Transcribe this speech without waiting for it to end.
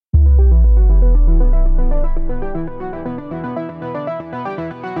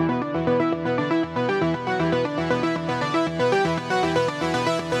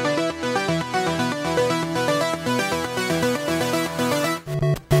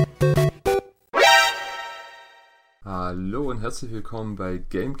Hallo und herzlich willkommen bei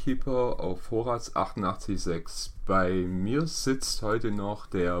GameKeeper auf Horaz 88.6. Bei mir sitzt heute noch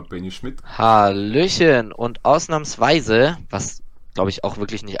der Benny Schmidt. Hallöchen und ausnahmsweise, was glaube ich auch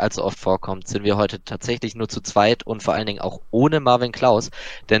wirklich nicht allzu oft vorkommt, sind wir heute tatsächlich nur zu zweit und vor allen Dingen auch ohne Marvin Klaus,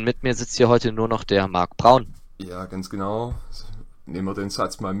 denn mit mir sitzt hier heute nur noch der Marc Braun. Ja, ganz genau. Nehmen wir den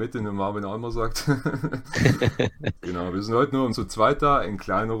Satz mal mit, den der Marvin auch immer sagt. Genau, wir sind heute nur zu zweit da, in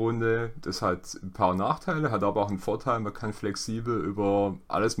kleiner Runde. Das hat ein paar Nachteile, hat aber auch einen Vorteil, man kann flexibel über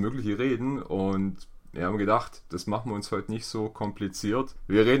alles Mögliche reden und wir haben gedacht, das machen wir uns heute nicht so kompliziert.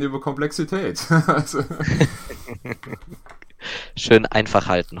 Wir reden über Komplexität. Also, Schön einfach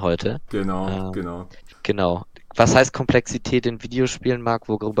halten heute. genau, Ähm, genau. genau. Was heißt Komplexität in Videospielen, Marc?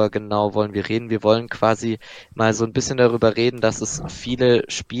 Worüber genau wollen wir reden? Wir wollen quasi mal so ein bisschen darüber reden, dass es viele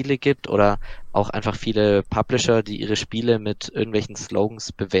Spiele gibt oder auch einfach viele Publisher, die ihre Spiele mit irgendwelchen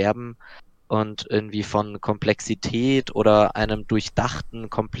Slogans bewerben und irgendwie von Komplexität oder einem durchdachten,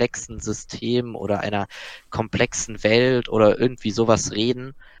 komplexen System oder einer komplexen Welt oder irgendwie sowas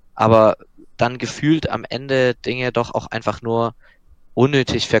reden, aber dann gefühlt am Ende Dinge doch auch einfach nur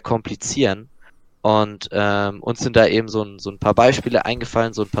unnötig verkomplizieren. Und uns sind da eben so ein paar Beispiele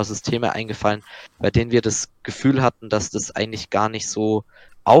eingefallen, so ein paar Systeme eingefallen, bei denen wir das Gefühl hatten, dass das eigentlich gar nicht so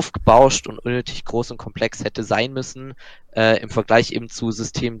aufgebauscht und unnötig groß und komplex hätte sein müssen, im Vergleich eben zu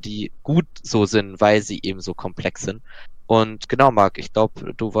Systemen, die gut so sind, weil sie eben so komplex sind. Und genau, Marc, ich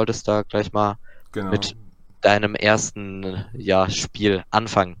glaube, du wolltest da gleich mal Genau. mit deinem ersten, ja, Spiel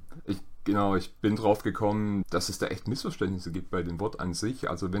anfangen. Ich bin drauf gekommen, dass es da echt Missverständnisse gibt bei dem Wort an sich.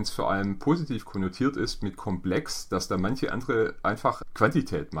 Also wenn es vor allem positiv konnotiert ist mit komplex, dass da manche andere einfach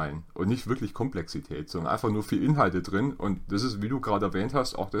Quantität meinen und nicht wirklich Komplexität, sondern einfach nur viel Inhalte drin. Und das ist, wie du gerade erwähnt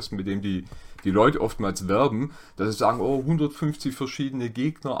hast, auch das, mit dem die Leute oftmals werben, dass sie sagen, oh, 150 verschiedene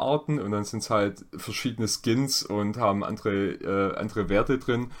Gegnerarten und dann sind es halt verschiedene Skins und haben andere Werte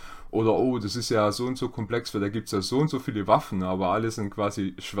drin. Oder, oh, das ist ja so und so komplex, weil da gibt es ja so und so viele Waffen, aber alle sind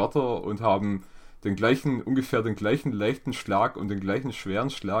quasi Schwerter und haben ungefähr den gleichen leichten Schlag und den gleichen schweren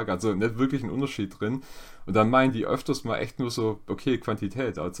Schlag, also nicht wirklich einen Unterschied drin. Und dann meinen die öfters mal echt nur so, okay,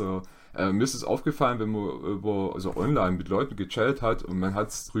 Quantität. Also mir ist es aufgefallen, wenn man also online mit Leuten gechattet hat und man hat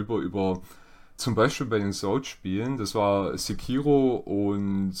es über zum Beispiel bei den Souls-Spielen, das war Sekiro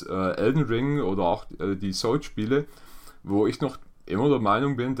und Elden Ring oder auch die Souls-Spiele, wo ich noch immer der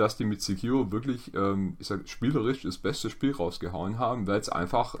Meinung bin, dass die mit Sekiro wirklich, ich sag, spielerisch das beste Spiel rausgehauen haben, weil es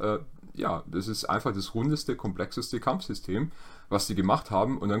einfach, ja, das ist einfach das rundeste, komplexeste Kampfsystem, was die gemacht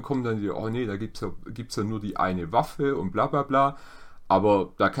haben. Und dann kommen dann die, oh nee, da gibt's ja nur die eine Waffe und bla bla bla.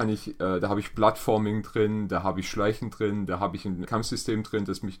 Aber da habe ich Plattforming drin, da habe ich Schleichen drin, da habe ich ein Kampfsystem drin,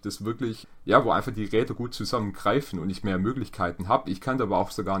 das mich das wirklich, ja, wo einfach die Räder gut zusammengreifen und ich mehr Möglichkeiten habe. Ich kann da aber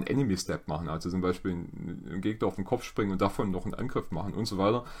auch sogar einen Enemy-Step machen, also zum Beispiel einen Gegner auf den Kopf springen und davon noch einen Angriff machen und so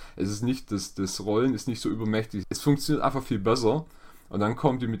weiter. Es ist nicht, das Rollen ist nicht so übermächtig. Es funktioniert einfach viel besser. Und dann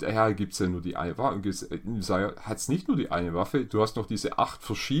kommen die mit, ja, gibt es ja nur die eine Waffe. Und hat es nicht nur die eine Waffe, du hast noch diese 8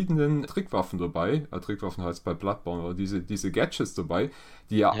 verschiedenen Trickwaffen dabei. Trickwaffen heißt bei Bloodborne, oder diese Gadgets dabei,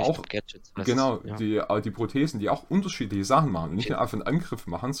 die ja Ja, ich auch, glaube, Gadgets heißt es, genau, ja. die Prothesen, die auch unterschiedliche Sachen machen. Und nicht Okay. nur einfach einen Angriff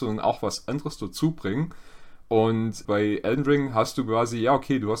machen, sondern auch was anderes dazu bringen. Und bei Elden Ring hast du quasi, ja,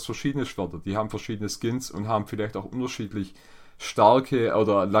 okay, du hast verschiedene Schwerter, die haben verschiedene Skins und haben vielleicht auch unterschiedlich starke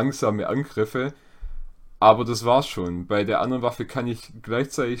oder langsame Angriffe. Aber das war's schon. Bei der anderen Waffe kann ich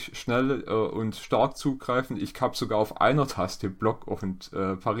gleichzeitig schnell und stark zugreifen. Ich habe sogar auf einer Taste Block und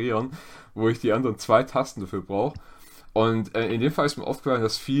parieren, wo ich die anderen 2 Tasten dafür brauche. Und in dem Fall ist mir aufgefallen,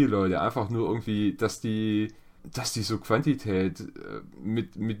 dass viele Leute einfach nur irgendwie, dass die so Quantität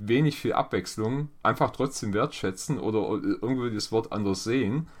mit wenig viel Abwechslung einfach trotzdem wertschätzen oder irgendwie das Wort anders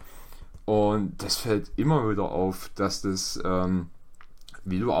sehen. Und das fällt immer wieder auf, dass das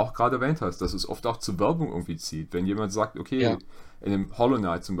wie du auch gerade erwähnt hast, dass es oft auch zur Werbung irgendwie zieht. Wenn jemand sagt, okay, Ja. in einem Hollow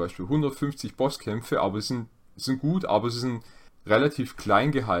Knight zum Beispiel, 150 Bosskämpfe, aber sind gut, aber sie sind relativ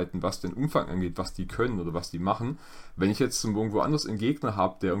klein gehalten, was den Umfang angeht, was die können oder was die machen. Wenn ich jetzt irgendwo anders einen Gegner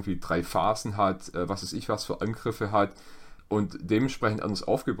habe, der irgendwie 3 Phasen hat, was weiß ich, was für Angriffe hat und dementsprechend anders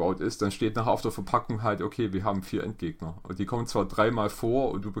aufgebaut ist, dann steht nachher auf der Verpackung halt, okay, wir haben 4 Endgegner. Und die kommen zwar 3-mal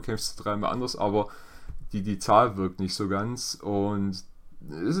vor und du bekämpfst sie 3-mal anders, aber die Zahl wirkt nicht so ganz und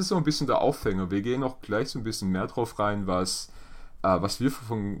es ist so ein bisschen der Aufhänger. Wir gehen noch gleich so ein bisschen mehr drauf rein, was wir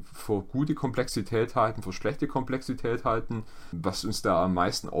für gute Komplexität halten, für schlechte Komplexität halten, was uns da am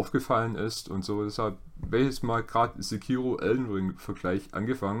meisten aufgefallen ist und so. Deshalb wäre jetzt mal gerade Sekiro Elden Ring Vergleich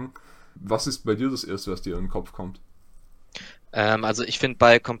angefangen. Was ist bei dir das Erste, was dir in den Kopf kommt? Also ich finde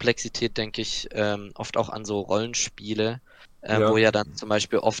bei Komplexität denke ich oft auch an so Rollenspiele. wo ja dann zum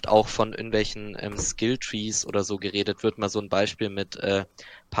Beispiel oft auch von irgendwelchen Skill-Trees oder so geredet wird. Mal so ein Beispiel mit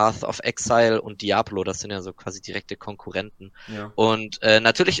Path of Exile und Diablo, das sind ja so quasi direkte Konkurrenten. Ja. Und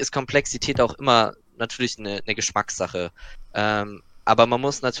natürlich ist Komplexität auch immer natürlich eine Geschmackssache. Aber man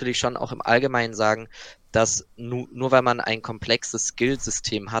muss natürlich schon auch im Allgemeinen sagen, dass nur weil man ein komplexes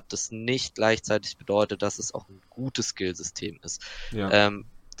Skillsystem hat, das nicht gleichzeitig bedeutet, dass es auch ein gutes Skillsystem ist. Ja.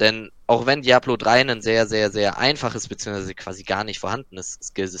 Denn auch wenn Diablo 3 ein sehr, sehr, sehr einfaches, beziehungsweise quasi gar nicht vorhandenes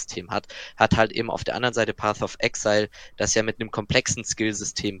Skillsystem hat halt eben auf der anderen Seite Path of Exile, das ja mit einem komplexen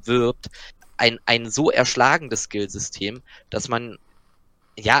Skillsystem wirbt, ein so erschlagendes Skillsystem, dass man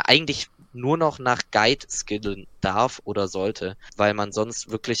ja eigentlich nur noch nach Guide skillen darf oder sollte, weil man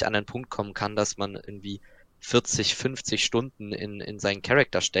sonst wirklich an den Punkt kommen kann, dass man irgendwie 40, 50 Stunden in seinen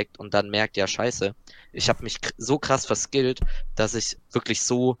Charakter steckt und dann merkt, ja scheiße, ich habe mich so krass verskillt, dass ich wirklich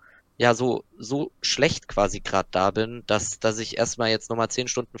so schlecht quasi gerade da bin, dass ich erstmal jetzt nochmal 10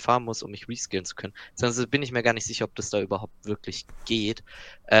 Stunden fahren muss, um mich reskillen zu können. Sonst bin ich mir gar nicht sicher, ob das da überhaupt wirklich geht.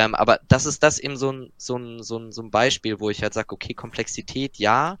 Aber das ist eben so ein Beispiel, wo ich halt sage, okay, Komplexität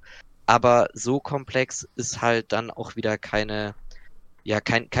ja, aber so komplex ist halt dann auch wieder kein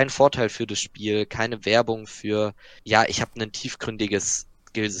Vorteil für das Spiel, keine Werbung für, ja, ich habe ein tiefgründiges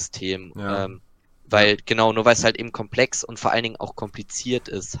Skillsystem. Ja. Weil, genau, nur weil es halt eben komplex und vor allen Dingen auch kompliziert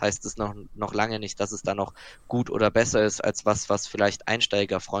ist, heißt es noch lange nicht, dass es da noch gut oder besser ist, als was vielleicht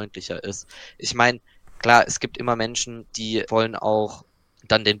einsteigerfreundlicher ist. Ich meine, klar, es gibt immer Menschen, die wollen auch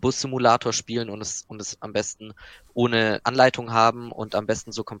dann den Bus-Simulator spielen und es am besten ohne Anleitung haben und am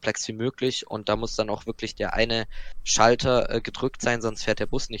besten so komplex wie möglich, und da muss dann auch wirklich der eine Schalter gedrückt sein, sonst fährt der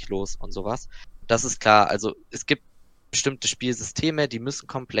Bus nicht los und sowas. Das ist klar. Also es gibt bestimmte Spielsysteme, die müssen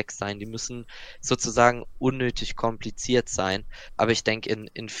komplex sein, die müssen sozusagen unnötig kompliziert sein. Aber ich denke,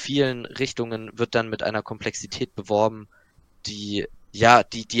 in vielen Richtungen wird dann mit einer Komplexität beworben, die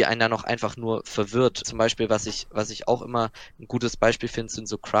einen dann noch einfach nur verwirrt. Zum Beispiel, was ich auch immer ein gutes Beispiel finde, sind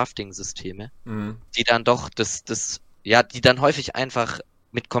so Crafting-Systeme, die dann doch die dann häufig einfach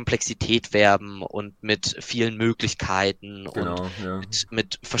mit Komplexität werben und mit vielen Möglichkeiten Genau, und ja.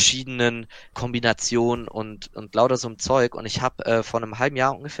 mit verschiedenen Kombinationen und lauter so einem Zeug. Und ich habe vor einem halben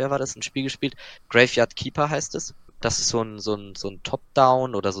Jahr ungefähr war das ein Spiel gespielt, Graveyard Keeper heißt es. Das ist so ein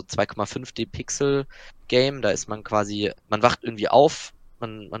Top-Down oder so 2,5D Pixel-Game. Da ist man quasi, man wacht irgendwie auf,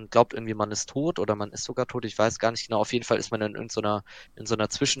 man glaubt irgendwie, man ist tot oder man ist sogar tot, ich weiß gar nicht genau. Auf jeden Fall ist man in so einer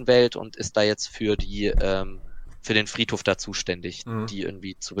Zwischenwelt und ist da jetzt für den Friedhof da zuständig, die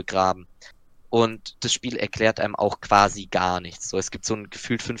irgendwie zu begraben. Und das Spiel erklärt einem auch quasi gar nichts. So, es gibt so ein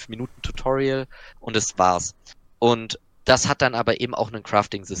gefühlt 5-Minuten-Tutorial und das war's. Und das hat dann aber eben auch ein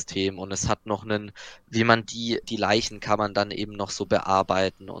Crafting-System und es hat noch wie man die Leichen kann man dann eben noch so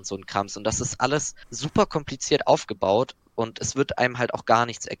bearbeiten und so ein Krams. Und das ist alles super kompliziert aufgebaut und es wird einem halt auch gar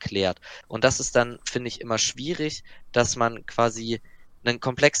nichts erklärt. Und das ist dann, finde ich, immer schwierig, dass man quasi ein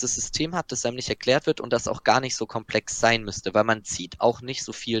komplexes System hat, das einem nicht erklärt wird und das auch gar nicht so komplex sein müsste, weil man zieht auch nicht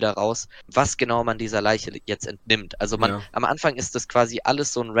so viel daraus, was genau man dieser Leiche jetzt entnimmt. Also am Anfang ist das quasi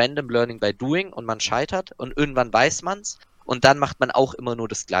alles so ein Random Learning by Doing und man scheitert und irgendwann weiß man's und dann macht man auch immer nur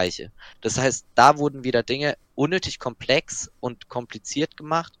das Gleiche. Das heißt, da wurden wieder Dinge unnötig komplex und kompliziert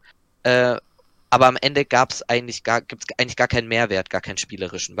gemacht, aber am Ende gibt's eigentlich gar keinen Mehrwert, gar keinen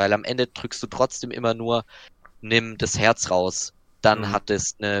spielerischen, weil am Ende drückst du trotzdem immer nur, nimm das Herz raus, dann hat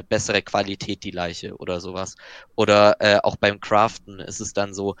es eine bessere Qualität, die Leiche oder sowas. Oder auch beim Craften ist es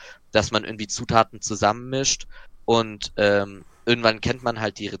dann so, dass man irgendwie Zutaten zusammenmischt und irgendwann kennt man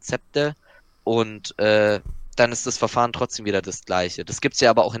halt die Rezepte und dann ist das Verfahren trotzdem wieder das gleiche. Das gibt's ja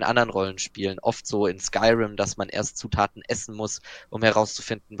aber auch in anderen Rollenspielen, oft so in Skyrim, dass man erst Zutaten essen muss, um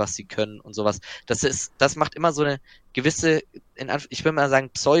herauszufinden, was sie können und sowas. Das macht immer so eine gewisse, ich will mal sagen,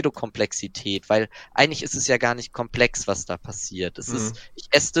 Pseudokomplexität, weil eigentlich ist es ja gar nicht komplex, was da passiert. Es ist, ich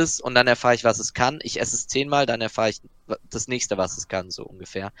esse es und dann erfahre ich, was es kann. Ich esse es 10-mal, dann erfahre ich das nächste, was es kann, so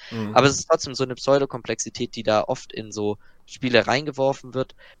ungefähr. Aber es ist trotzdem so eine Pseudokomplexität, die da oft in so Spiele reingeworfen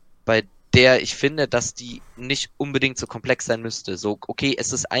wird, bei der ich finde, dass die nicht unbedingt so komplex sein müsste. So, okay,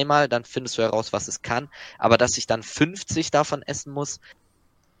 es ist einmal, dann findest du heraus, was es kann, aber dass ich dann 50 davon essen muss,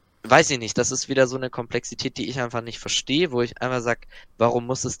 weiß ich nicht. Das ist wieder so eine Komplexität, die ich einfach nicht verstehe, wo ich einfach sage, warum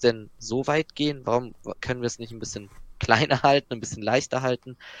muss es denn so weit gehen? Warum können wir es nicht ein bisschen kleiner halten, ein bisschen leichter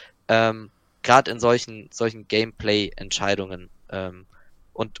halten? Gerade in solchen Gameplay-Entscheidungen.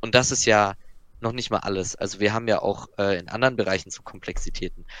 Und das ist ja noch nicht mal alles. Also wir haben ja auch in anderen Bereichen so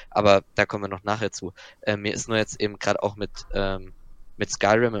Komplexitäten, aber da kommen wir noch nachher zu. Mir ist nur jetzt eben gerade auch mit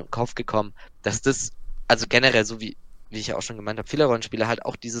Skyrim im Kopf gekommen, dass das, also generell, so wie ich ja auch schon gemeint habe, viele Rollenspiele halt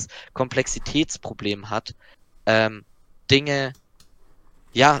auch dieses Komplexitätsproblem hat, Dinge,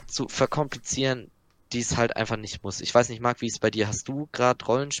 zu verkomplizieren, die es halt einfach nicht muss. Ich weiß nicht, Marc, wie es bei dir? Hast du gerade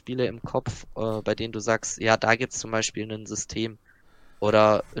Rollenspiele im Kopf, bei denen du sagst, ja, da gibt's zum Beispiel ein System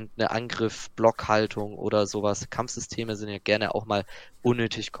oder eine Angriff, Blockhaltung oder sowas. Kampfsysteme sind ja gerne auch mal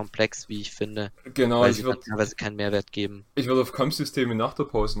unnötig komplex, wie ich finde, Genau, weil sie dann teilweise keinen Mehrwert geben. ich würde auf Kampfsysteme nach der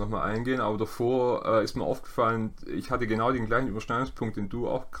Pause nochmal eingehen, aber davor ist mir aufgefallen, ich hatte genau den gleichen Überschneidungspunkt, den du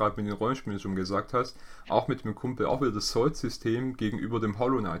auch gerade mit den Rollenspielen schon gesagt hast, auch mit dem Kumpel, auch wieder das Souls-System gegenüber dem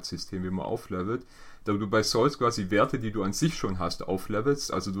Hollow Knight-System, wie man auflevelt. Da du bei Souls quasi Werte, die du an sich schon hast,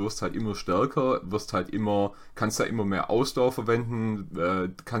 auflevelst, also du wirst halt immer stärker, kannst da immer mehr Ausdauer verwenden,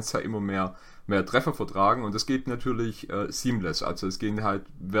 kannst da immer mehr Treffer vertragen und das geht natürlich seamless, also es gehen halt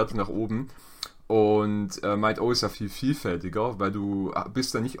Werte nach oben. Und Might O ist ja viel vielfältiger, weil du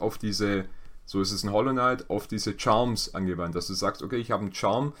bist da nicht auf diese, so ist es in Hollow Knight, auf diese Charms angewandt, dass du sagst, okay, ich habe einen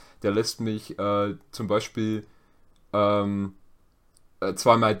Charm, der lässt mich zum Beispiel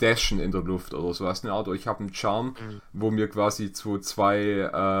zweimal dashen in der Luft oder sowas. Ne? Oder ich habe einen Charm, wo mir quasi wo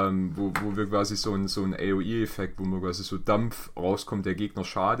wir quasi so ein AOE-Effekt, wo mir quasi so Dampf rauskommt, der Gegner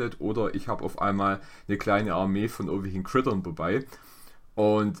schadet, oder ich habe auf einmal eine kleine Armee von irgendwelchen Crittern dabei.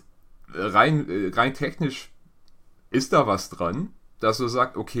 Und rein technisch ist da was dran, dass er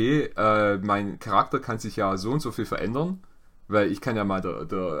sagt, okay, mein Charakter kann sich ja so und so viel verändern, weil ich kann ja mal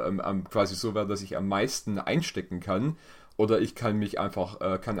quasi so werden, dass ich am meisten einstecken kann, oder ich kann mich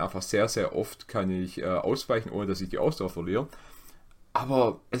kann einfach sehr, sehr oft ausweichen, ohne dass ich die Ausdauer verliere.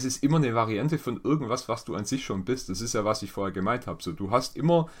 Aber es ist immer eine Variante von irgendwas, was du an sich schon bist. Das ist ja, was ich vorher gemeint habe. So, du hast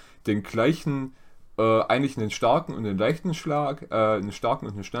immer den gleichen, eigentlich einen starken und einen leichten Schlag, einen starken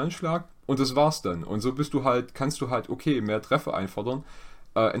und einen schnellen Schlag, und das war's dann. Und so kannst du halt, okay, mehr Treffer einfordern.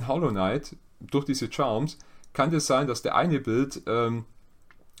 In Hollow Knight, durch diese Charms, kann es sein, dass der eine Bild,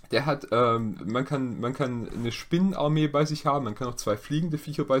 der hat, man kann eine Spinnenarmee bei sich haben, man kann auch 2 fliegende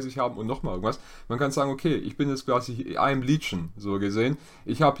Viecher bei sich haben und nochmal irgendwas. Man kann sagen, okay, ich bin jetzt quasi, I am Legion, so gesehen.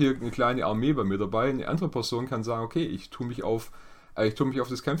 Ich habe hier eine kleine Armee bei mir dabei. Eine andere Person kann sagen, okay, ich tue mich auf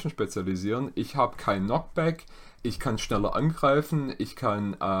das Kämpfen spezialisieren. Ich habe kein Knockback, ich kann schneller angreifen, ich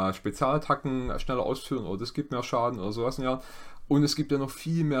kann Spezialattacken schneller ausführen, oder das gibt mehr Schaden oder sowas. Ja. Und es gibt ja noch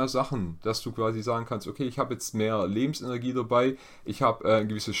viel mehr Sachen, dass du quasi sagen kannst, okay, ich habe jetzt mehr Lebensenergie dabei, ich habe ein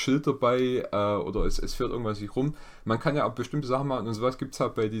gewisses Schild dabei, oder es fährt irgendwas nicht rum. Man kann ja auch bestimmte Sachen machen, und sowas gibt es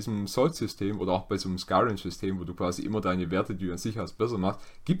halt bei diesem Souls-System oder auch bei so einem Skyrim-System, wo du quasi immer deine Werte, die du an sich hast, besser machst,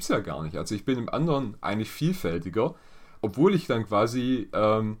 gibt es ja gar nicht. Also ich bin im anderen eigentlich vielfältiger, obwohl ich dann quasi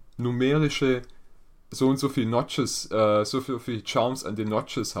numerische so und so viel Notches, so viel Charms an den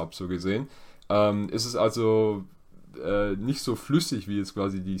Notches habe, so gesehen. Ist es also nicht so flüssig, wie jetzt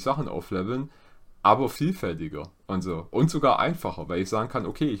quasi die Sachen aufleveln, aber vielfältiger und so. Und sogar einfacher, weil ich sagen kann,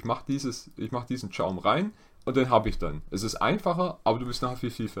 okay, ich mache diesen Charm rein und den habe ich dann. Es ist einfacher, aber du bist nachher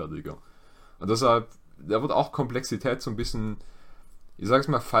viel vielfältiger. Und deshalb, da wird auch Komplexität so ein bisschen, ich sage es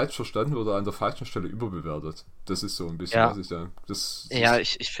mal, falsch verstanden oder an der falschen Stelle überbewertet. Das ist so ein bisschen, was ich da.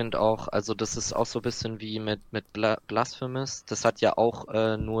 Ich finde auch, also das ist auch so ein bisschen wie mit Blasphemous. Das hat ja auch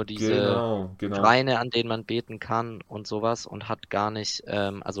nur diese genau. Schreine, an denen man beten kann und sowas, und hat gar nicht,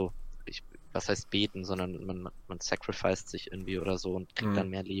 was heißt beten, sondern man sacrificed sich irgendwie oder so und kriegt dann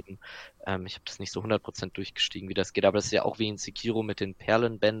mehr Leben. Ich habe das nicht so 100% durchgestiegen, wie das geht, aber das ist ja auch wie in Sekiro mit den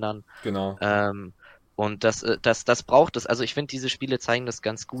Perlenbändern. Genau. Und das braucht es. Also ich finde, diese Spiele zeigen das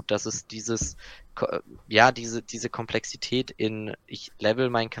ganz gut, dass es diese Komplexität ich level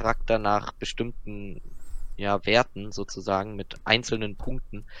meinen Charakter nach bestimmten Werten sozusagen mit einzelnen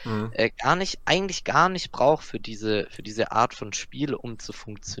Punkten eigentlich gar nicht braucht für diese Art von Spiel, um zu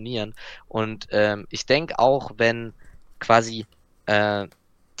funktionieren. Und ich denke auch, wenn quasi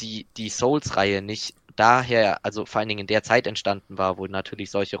die Souls-Reihe nicht daher, also vor allen Dingen in der Zeit entstanden war, wo natürlich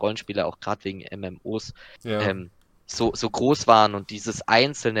solche Rollenspiele auch gerade wegen MMOs so groß waren und dieses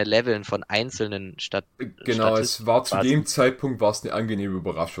einzelne Leveln von einzelnen Genau, es war zu dem Zeitpunkt eine angenehme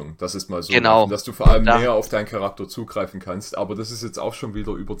Überraschung, dass es mal so genau, war, dass du vor allem mehr auf deinen Charakter zugreifen kannst, aber das ist jetzt auch schon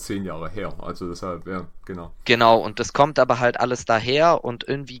wieder über 10 Jahre her, also deshalb, ja, genau. Genau, und das kommt aber halt alles daher und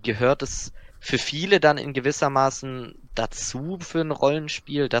irgendwie gehört es für viele dann in gewissermaßen dazu für ein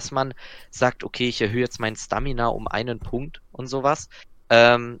Rollenspiel, dass man sagt, okay, ich erhöhe jetzt mein Stamina um 1 Punkt und sowas.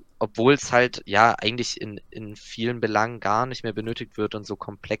 Obwohl es halt eigentlich in vielen Belangen gar nicht mehr benötigt wird und so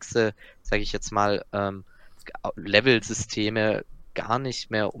komplexe, sage ich jetzt mal, Level-Systeme gar nicht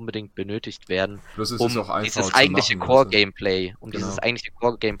mehr unbedingt benötigt werden, dieses eigentliche Core-Gameplay, dieses eigentliche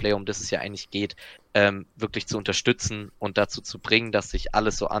Core-Gameplay, um das es ja eigentlich geht, wirklich zu unterstützen und dazu zu bringen, dass sich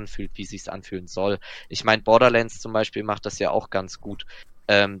alles so anfühlt, wie es sich anfühlen soll. Ich meine, Borderlands zum Beispiel macht das ja auch ganz gut.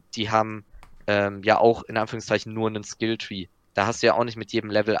 Die haben ja auch in Anführungszeichen nur einen Skilltree. Da hast du ja auch nicht mit jedem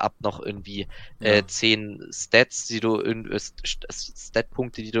Level-Up noch irgendwie 10 Stats,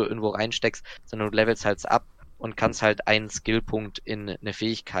 Stat-Punkte, die du irgendwo reinsteckst, sondern du levelst halt ab und kannst halt einen Skillpunkt in eine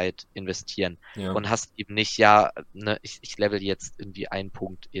Fähigkeit investieren. Ja. Und hast eben nicht, ich level jetzt irgendwie einen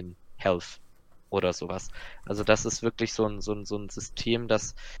Punkt in Health oder sowas. Also das ist wirklich so ein System,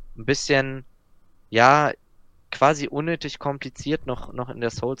 das ein bisschen, ja, quasi unnötig kompliziert noch in der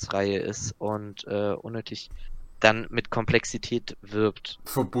Souls-Reihe ist und unnötig dann mit Komplexität wirbt,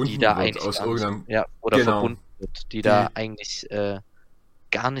 die Verbunden da wird eigentlich aus gar nicht, irgendeinem. oder Genau. verbunden wird, die da eigentlich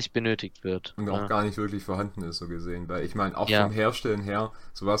gar nicht benötigt wird. Und auch gar nicht wirklich vorhanden ist, so gesehen. Weil ich meine, auch Ja. vom Herstellen her,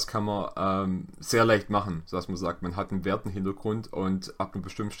 sowas kann man sehr leicht machen. So dass man sagt, man hat einen Wertenhintergrund und ab einer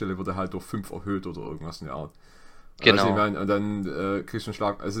bestimmten Stelle wird er halt durch 5 erhöht oder irgendwas in der Art. Genau. Also ich meine, und dann kriegst du einen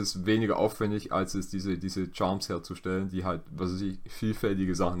Schlag. Es ist weniger aufwendig, als es diese Charms herzustellen, die halt, was weiß ich,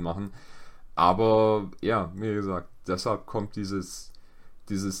 vielfältige Sachen machen. Aber ja, wie gesagt, deshalb kommt diese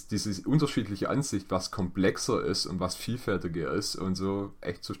unterschiedliche Ansicht, was komplexer ist und was vielfältiger ist und so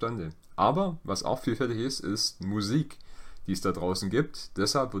echt zustande. Aber was auch vielfältig ist Musik, die es da draußen gibt.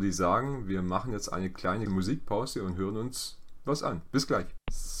 Deshalb würde ich sagen, wir machen jetzt eine kleine Musikpause und hören uns was an. Bis gleich.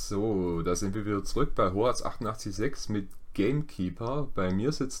 So, da sind wir wieder zurück bei Horaz 88.6 mit GameKeeper. Bei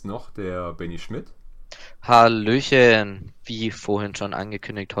mir sitzt noch der Benny Schmidt. Hallöchen, wie vorhin schon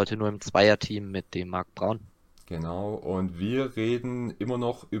angekündigt, heute nur im Zweierteam mit dem Marc Braun. Genau, und wir reden immer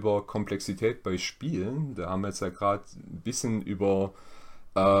noch über Komplexität bei Spielen. Da haben wir jetzt ja gerade ein bisschen über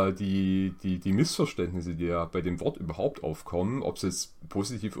die Missverständnisse, die ja bei dem Wort überhaupt aufkommen, ob es jetzt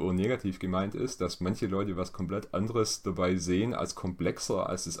positiv oder negativ gemeint ist, dass manche Leute was komplett anderes dabei sehen als komplexer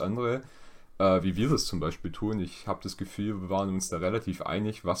als das andere, wie wir das zum Beispiel tun. Ich habe das Gefühl, wir waren uns da relativ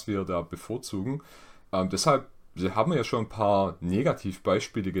einig, was wir da bevorzugen. Deshalb haben wir ja schon ein paar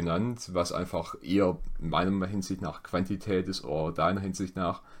Negativbeispiele genannt, was einfach eher meiner Hinsicht nach Quantität ist oder deiner Hinsicht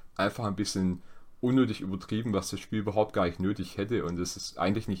nach einfach ein bisschen unnötig übertrieben, was das Spiel überhaupt gar nicht nötig hätte und es ist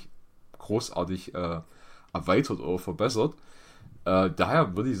eigentlich nicht großartig erweitert oder verbessert.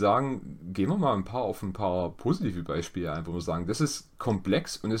 Daher würde ich sagen, gehen wir mal auf ein paar positive Beispiele ein, wo wir sagen, das ist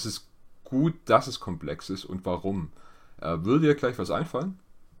komplex und es ist gut, dass es komplex ist und warum. Würde dir gleich was einfallen?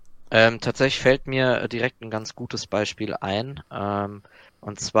 Tatsächlich fällt mir direkt ein ganz gutes Beispiel ein.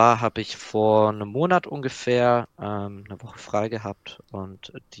 Und zwar habe ich vor einem Monat ungefähr eine Woche frei gehabt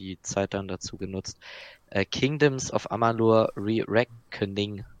und die Zeit dann dazu genutzt, Kingdoms of Amalur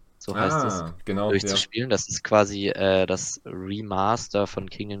Re-Reckoning, so heißt es, Genau, ja. durchzuspielen. Das ist quasi das Remaster von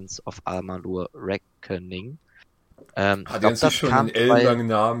Kingdoms of Amalur Reckoning. Ich Hat glaub, jetzt das schon kam einen ellenlangen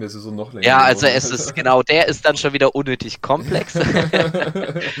Namen, jetzt ist er noch länger Ja, also geworden. es ist genau, der ist dann schon wieder unnötig komplex.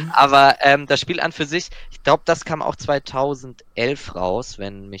 Aber das Spiel an für sich, ich glaube, das kam auch 2011 raus,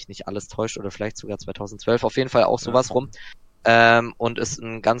 wenn mich nicht alles täuscht, oder vielleicht sogar 2012, auf jeden Fall auch sowas rum. Und ist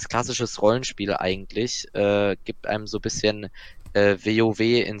ein ganz klassisches Rollenspiel eigentlich. Gibt einem so ein bisschen WoW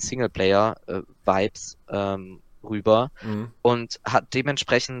in Singleplayer-Vibes rüber und hat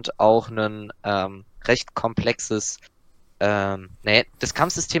dementsprechend auch ein recht komplexes das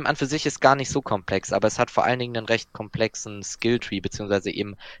Kampfsystem an für sich ist gar nicht so komplex, aber es hat vor allen Dingen einen recht komplexen Skilltree, beziehungsweise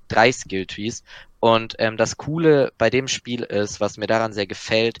eben 3 Skilltrees. Und das Coole bei dem Spiel ist, was mir daran sehr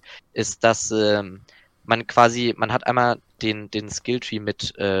gefällt, ist, dass man hat einmal den Skilltree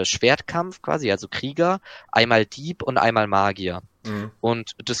mit Schwertkampf quasi, also Krieger, einmal Dieb und einmal Magier.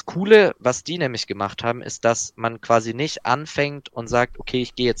 Und das Coole, was die nämlich gemacht haben, ist, dass man quasi nicht anfängt und sagt, okay,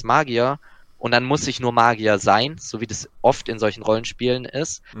 ich gehe jetzt Magier, und dann muss ich nur Magier sein, so wie das oft in solchen Rollenspielen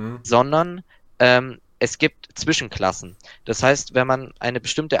ist, sondern es gibt Zwischenklassen. Das heißt, wenn man eine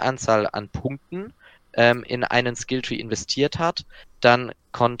bestimmte Anzahl an Punkten in einen Skilltree investiert hat, dann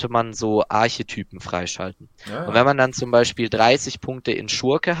konnte man so Archetypen freischalten. Ja. Und wenn man dann zum Beispiel 30 Punkte in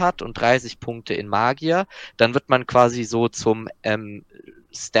Schurke hat und 30 Punkte in Magier, dann wird man quasi so zum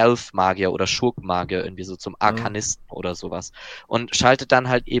Stealth-Magier oder Schurk-Magier, irgendwie so zum Arkanisten oder sowas. Und schaltet dann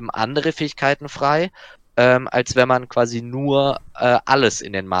halt eben andere Fähigkeiten frei, als wenn man quasi nur alles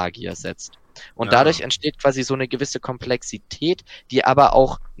in den Magier setzt. Und dadurch entsteht quasi so eine gewisse Komplexität, die aber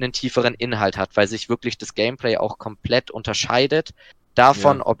auch einen tieferen Inhalt hat, weil sich wirklich das Gameplay auch komplett unterscheidet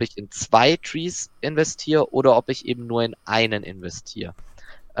davon, ob ich in 2 Trees investiere oder ob ich eben nur in einen investiere.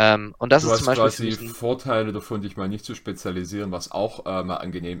 Und das Du ist hast zum Beispiel quasi für mich Vorteile davon, dich mal nicht zu spezialisieren, was auch mal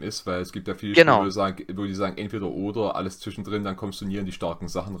angenehm ist, weil es gibt ja viele Genau. Spiele, wo die sagen entweder oder, alles zwischendrin, dann kommst du nie an die starken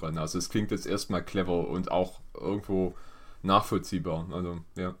Sachen ran. Also es klingt jetzt erstmal clever und auch irgendwo nachvollziehbar. Also,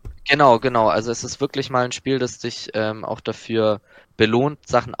 ja. Genau. Also es ist wirklich mal ein Spiel, das dich auch dafür belohnt,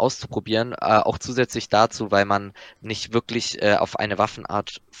 Sachen auszuprobieren, auch zusätzlich dazu, weil man nicht wirklich auf eine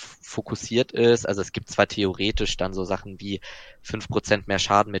Waffenart fokussiert ist. Also es gibt zwar theoretisch dann so Sachen wie 5% mehr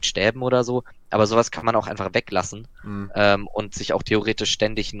Schaden mit Stäben oder so, aber sowas kann man auch einfach weglassen Mhm. und sich auch theoretisch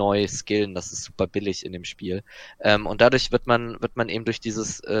ständig neu skillen. Das ist super billig in dem Spiel. Und dadurch wird man eben durch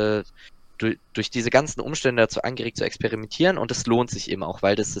diese ganzen Umstände dazu angeregt zu experimentieren und es lohnt sich eben auch,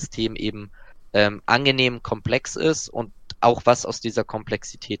 weil das System eben angenehm komplex ist und auch was aus dieser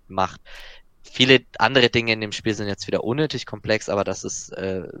Komplexität macht. Viele andere Dinge in dem Spiel sind jetzt wieder unnötig komplex, aber das ist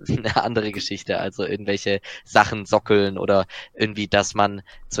eine andere Geschichte. Also irgendwelche Sachen sockeln oder irgendwie, dass man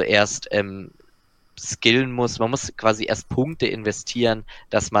zuerst skillen muss. Man muss quasi erst Punkte investieren,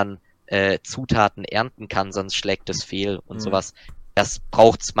 dass man Zutaten ernten kann, sonst schlägt es fehl und Mhm. sowas. Das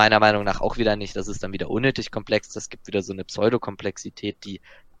braucht es meiner Meinung nach auch wieder nicht. Das ist dann wieder unnötig komplex. Das gibt wieder so eine Pseudokomplexität, die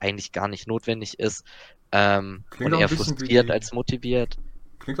eigentlich gar nicht notwendig ist Klingt und auch ein eher bisschen wie frustriert die, als motiviert.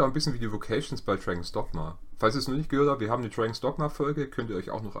 klingt auch ein bisschen wie die Vocations bei Dragon's Dogma. Falls ihr es noch nicht gehört habt, wir haben eine Dragon's Dogma-Folge, könnt ihr euch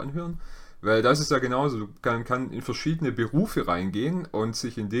auch noch anhören. Weil das ist ja genauso, du kann in verschiedene Berufe reingehen und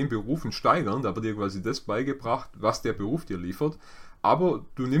sich in den Berufen steigern. Da wird dir quasi das beigebracht, was der Beruf dir liefert. Aber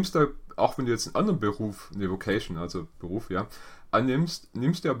du nimmst da, auch wenn du jetzt einen anderen Beruf, eine Vocation, also Beruf, ja, annimmst,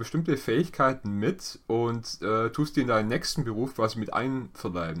 nimmst du ja bestimmte Fähigkeiten mit und tust die in deinen nächsten Beruf quasi mit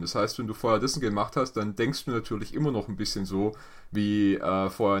einverleiben. Das heißt, wenn du vorher das gemacht hast, dann denkst du natürlich immer noch ein bisschen so wie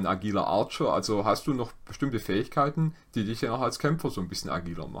vorher ein agiler Archer. Also hast du noch bestimmte Fähigkeiten, die dich ja auch als Kämpfer so ein bisschen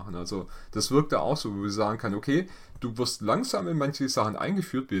agiler machen. Also das wirkt da auch so, wo du sagen kann, okay, du wirst langsam in manche Sachen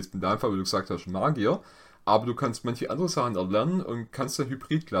eingeführt, wie jetzt in deinem Fall, wie du gesagt hast, Magier, aber du kannst manche andere Sachen erlernen und kannst dann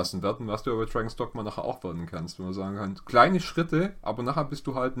Hybridklassen werden, was du aber bei Dragon's Dogma nachher auch werden kannst. Wo man sagen kann, kleine Schritte, aber nachher bist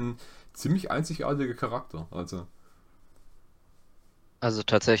du halt ein ziemlich einzigartiger Charakter. Also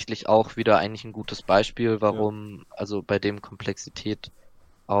tatsächlich auch wieder eigentlich ein gutes Beispiel, Ja. warum also bei dem Komplexität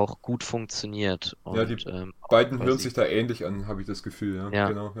auch gut funktioniert Ja, die und auch beiden hören sich quasi, da ähnlich an, habe ich das Gefühl, ja. ja,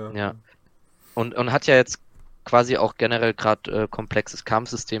 Genau, ja. ja. Und hat ja jetzt quasi auch generell gerade komplexes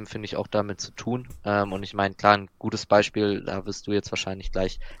Kampfsystem, finde ich, auch damit zu tun. Und ich meine, klar, ein gutes Beispiel, da wirst du jetzt wahrscheinlich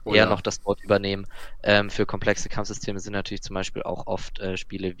gleich Oh eher ja. noch das Wort übernehmen. Für komplexe Kampfsysteme sind natürlich zum Beispiel auch oft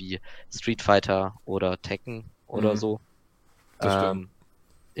Spiele wie Street Fighter oder Tekken oder Mhm, so. das stimmt. Ähm,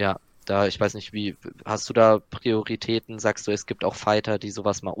 ja, da, ich weiß nicht, wie, hast du da Prioritäten? Sagst du, es gibt auch Fighter, die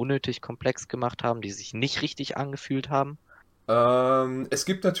sowas mal unnötig komplex gemacht haben, die sich nicht richtig angefühlt haben? Es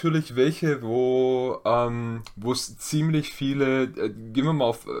gibt natürlich welche, wo es ziemlich viele, gehen wir mal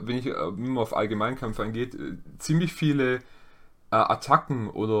auf, wenn man auf Allgemeinkampf eingeht, ziemlich viele Attacken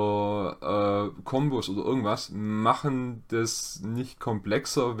oder Kombos oder irgendwas machen das nicht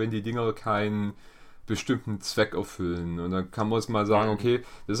komplexer, wenn die Dinger keinen bestimmten Zweck erfüllen. Und dann kann man es mal sagen, Mhm. okay,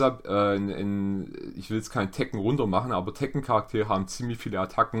 deshalb, ich will jetzt kein Tekken runter machen, aber Tekken-Charaktere haben ziemlich viele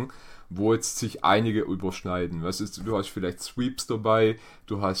Attacken, wo jetzt sich einige überschneiden. Du hast vielleicht Sweeps dabei,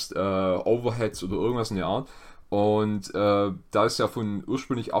 du hast Overheads oder irgendwas in der Art. Und da es ja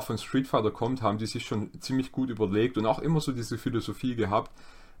ursprünglich auch von Street Fighter kommt, haben die sich schon ziemlich gut überlegt und auch immer so diese Philosophie gehabt,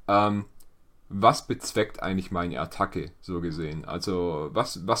 ähm, was bezweckt eigentlich meine Attacke, so gesehen? Also,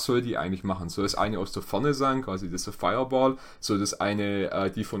 was soll die eigentlich machen? Soll es eine aus der Ferne sein, quasi diese Fireball? Soll das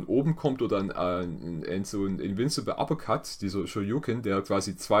eine, die von oben kommt oder so ein Invincible Uppercut, dieser Shoryuken, der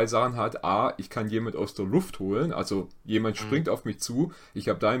quasi zwei Sachen hat. A, ich kann jemand aus der Luft holen, also jemand Mhm. springt auf mich zu, ich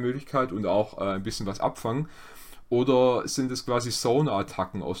habe da eine Möglichkeit und auch ein bisschen was abfangen. Oder sind es quasi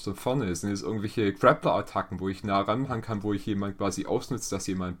Zone-Attacken aus der Ferne? Sind es irgendwelche Grappler-Attacken, wo ich nah ranhauen kann, wo ich jemand quasi ausnutze, dass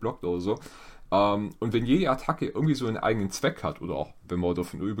jemand blockt oder so? Und wenn jede Attacke irgendwie so einen eigenen Zweck hat, oder auch wenn man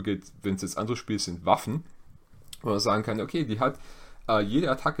davon übergeht, wenn es jetzt andere Spiele sind, Waffen, wo man sagen kann, okay,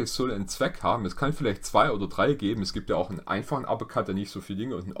 jede Attacke soll einen Zweck haben. Es kann vielleicht zwei oder drei geben. Es gibt ja auch einen einfachen Uppercut, der nicht so viel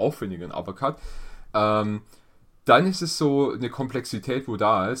Dinge und einen aufwendigen Uppercut. Ähm, Dann ist es so eine Komplexität, wo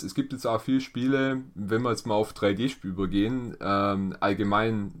da ist. Es gibt jetzt auch viele Spiele, wenn wir jetzt mal auf 3D-Spiel übergehen,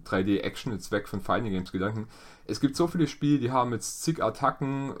 allgemein 3D-Action, jetzt weg von Fighting Games Gedanken. Es gibt so viele Spiele, die haben jetzt zig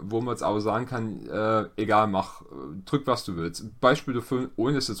Attacken, wo man jetzt aber sagen kann, egal, drück was du willst. Beispiel dafür,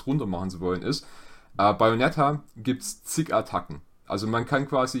 ohne es jetzt runter machen zu wollen, ist, Bayonetta gibt es zig Attacken. Also man kann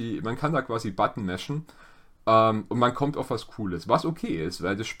da quasi Button mashen und man kommt auf was Cooles, was okay ist,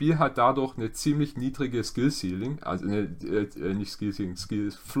 weil das Spiel hat dadurch eine ziemlich niedrige Skill Ceiling, also nicht Skill Ceiling,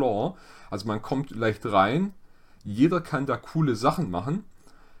 Skill Floor. Also man kommt leicht rein, jeder kann da coole Sachen machen,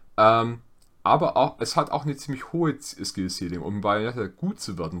 ähm, aber auch, es hat auch eine ziemlich hohe Skill Ceiling, um bei Bayonetta gut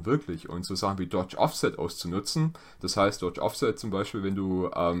zu werden, wirklich. Und so Sachen wie Dodge Offset auszunutzen. Das heißt, Dodge Offset zum Beispiel, wenn du,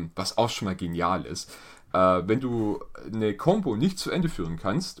 was auch schon mal genial ist, Wenn du eine Combo nicht zu Ende führen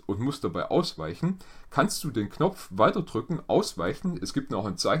kannst und musst dabei ausweichen, kannst du den Knopf weiter drücken, ausweichen. Es gibt noch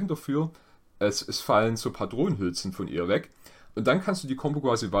ein Zeichen dafür. Es fallen so Patronenhülsen von ihr weg. Und dann kannst du die Combo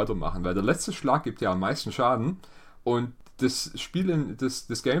quasi weitermachen, weil der letzte Schlag gibt ja am meisten Schaden. Und das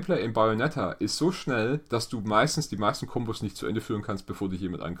Gameplay in Bayonetta ist so schnell, dass du meistens die meisten Kombos nicht zu Ende führen kannst, bevor dich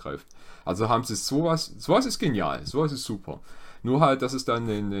jemand angreift. Also haben sie sowas ist genial, sowas ist super. Nur halt, dass es dann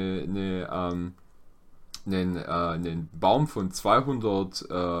einen Baum von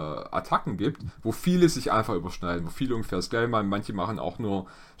 200 Attacken gibt, wo viele sich einfach überschneiden, wo viele ungefähr das gleiche machen, manche machen auch nur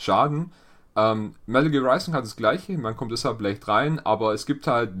Schaden. Metal Gear Rising hat das gleiche, man kommt deshalb leicht rein, aber es gibt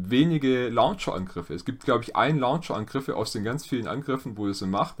halt wenige Launcher-Angriffe. Es gibt, glaube ich, einen Launcher-Angriffe aus den ganz vielen Angriffen, wo es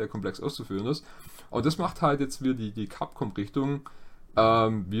macht, der komplex auszuführen ist. Und das macht halt jetzt wieder die Capcom-Richtung,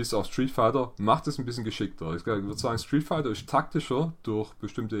 wie es auch Street Fighter, macht es ein bisschen geschickter. Ich würde sagen, Street Fighter ist taktischer durch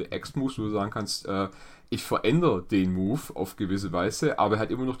bestimmte X-Moves, wo du sagen kannst, ich verändere den Move auf gewisse Weise, aber er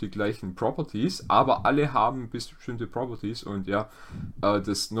hat immer noch die gleichen Properties, aber alle haben bestimmte Properties und ja,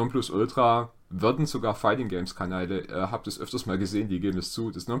 das Nonplusultra werden sogar Fighting Games Kanäle, habt es öfters mal gesehen, die geben es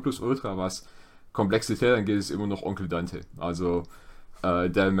zu, das Nonplusultra, was Komplexität angeht, ist immer noch Onkel Dante. Also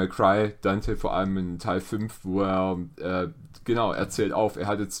Devil May Cry, Dante vor allem in Teil 5, wo er er zählt auf, er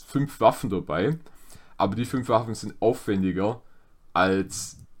hat jetzt 5 Waffen dabei, aber die 5 Waffen sind aufwendiger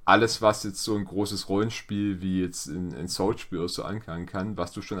als alles, was jetzt so ein großes Rollenspiel wie jetzt ein Souls-Spiel so anfangen kann,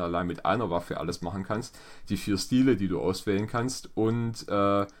 was du schon allein mit einer Waffe alles machen kannst, die 4 Stile, die du auswählen kannst und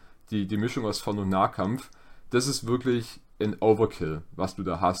die Mischung aus Fern- und Nahkampf, das ist wirklich ein Overkill, was du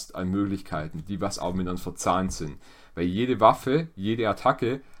da hast an Möglichkeiten, die was auch miteinander verzahnt sind. Weil jede Waffe, jede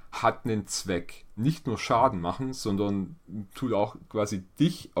Attacke hat einen Zweck. Nicht nur Schaden machen, sondern tut auch quasi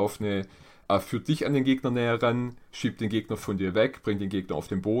führt dich an den Gegner näher ran, schiebt den Gegner von dir weg, bringt den Gegner auf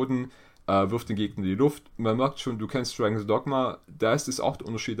den Boden, wirft den Gegner in die Luft. Man merkt schon, du kennst Dragon's Dogma, da ist es auch der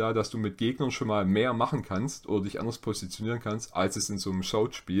Unterschied da, dass du mit Gegnern schon mal mehr machen kannst oder dich anders positionieren kannst, als es in so einem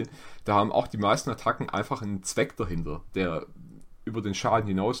Shout-Spiel. Da haben auch die meisten Attacken einfach einen Zweck dahinter, der über den Schaden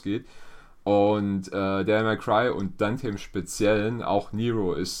hinausgeht. Und Devil May Cry und Dante im Speziellen, auch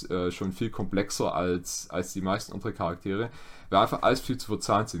Nero ist schon viel komplexer als die meisten andere Charaktere, weil einfach alles viel zu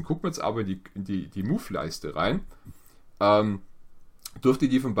verzahnt sind. Gucken wir jetzt aber in die Move-Leiste rein. Dürfte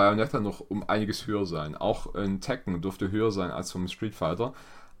die von Bayonetta noch um einiges höher sein. Auch in Tekken dürfte höher sein als vom Street Fighter.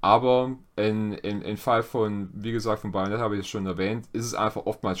 Aber im Fall von, wie gesagt, von Bayonetta habe ich es schon erwähnt, ist es einfach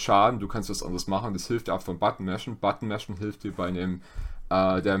oftmals Schaden. Du kannst was anderes machen. Das hilft dir auch von Button-Mashen. Button-Mashen hilft dir bei einem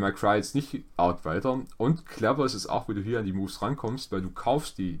der Marc Braun jetzt nicht arg weiter. Und clever ist es auch, wie du hier an die Moves rankommst, weil du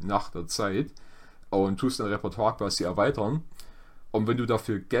kaufst die nach der Zeit und tust dein Repertoire quasi erweitern. Und wenn du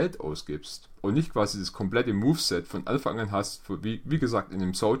dafür Geld ausgibst und nicht quasi das komplette Moveset von Anfang an hast, wie gesagt in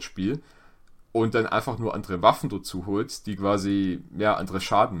einem Souls-Spiel, und dann einfach nur andere Waffen dazu holst, die quasi andere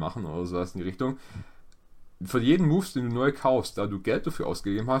Schaden machen oder sowas in die Richtung, für jeden Move, den du neu kaufst, da du Geld dafür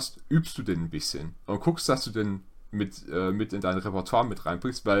ausgegeben hast, übst du den ein bisschen und guckst, dass du den mit in dein Repertoire mit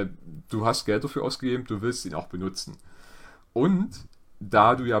reinbringst, weil du hast Geld dafür ausgegeben, du willst ihn auch benutzen. Und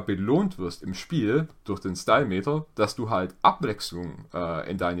da du ja belohnt wirst im Spiel durch den Style-Meter, dass du halt Abwechslung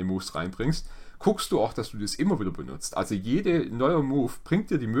in deine Moves reinbringst, guckst du auch, dass du das immer wieder benutzt. Also jede neue Move bringt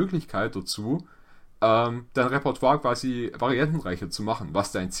dir die Möglichkeit dazu, dein Repertoire quasi variantenreicher zu machen,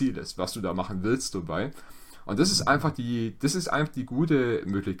 was dein Ziel ist, was du da machen willst dabei. Und das ist einfach die gute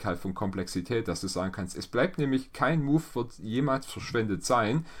Möglichkeit von Komplexität, dass du sagen kannst, es bleibt nämlich kein Move wird jemals verschwendet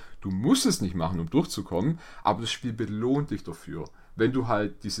sein. Du musst es nicht machen, um durchzukommen, aber das Spiel belohnt dich dafür. Wenn du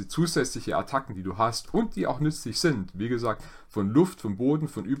halt diese zusätzliche Attacken, die du hast und die auch nützlich sind, wie gesagt, von Luft, vom Boden,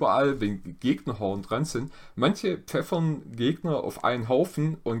 von überall, wenn Gegnerhorden dran sind, manche pfeffern Gegner auf einen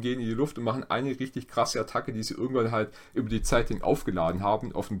Haufen und gehen in die Luft und machen eine richtig krasse Attacke, die sie irgendwann halt über die Zeit hin aufgeladen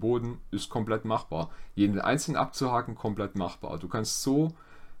haben, auf dem Boden, ist komplett machbar. Jeden einzelnen abzuhaken, komplett machbar. Du kannst so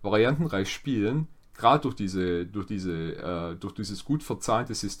variantenreich spielen, gerade durch dieses gut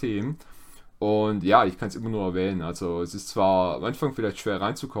verzahnte System. Und ja, ich kann es immer nur erwähnen. Also es ist zwar am Anfang vielleicht schwer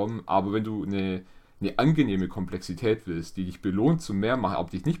reinzukommen, aber wenn du eine angenehme Komplexität willst, die dich belohnt zum mehr machen,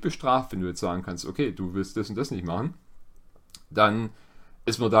 aber dich nicht bestraft, wenn du jetzt sagen kannst, okay, du willst das und das nicht machen, dann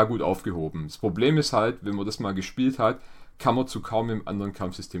ist man da gut aufgehoben. Das Problem ist halt, wenn man das mal gespielt hat, kann man zu kaum einem anderen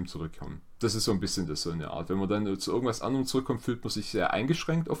Kampfsystem zurückkommen. Das ist so ein bisschen das so eine Art. Wenn man dann zu irgendwas anderem zurückkommt, fühlt man sich sehr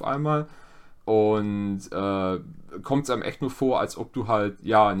eingeschränkt auf einmal. Und kommt es einem echt nur vor, als ob du halt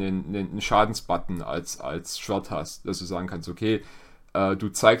einen Schadensbutton als Schwert hast, dass du sagen kannst, okay, du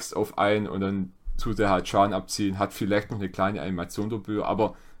zeigst auf einen und dann tut er halt Schaden abziehen, hat vielleicht noch eine kleine Animation dafür,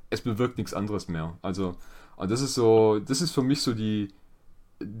 aber es bewirkt nichts anderes mehr. Also, und das ist für mich so die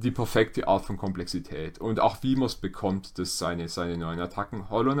die perfekte Art von Komplexität und auch wie man es bekommt, das seine neuen Attacken.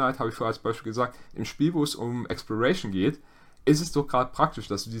 Hollow Knight habe ich vorher als Beispiel gesagt, im Spiel, wo es um Exploration geht, ist es doch gerade praktisch,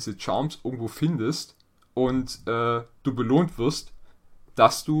 dass du diese Charms irgendwo findest und du belohnt wirst,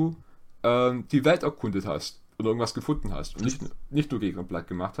 dass du die Welt erkundet hast oder irgendwas gefunden hast und nicht nur Gegner platt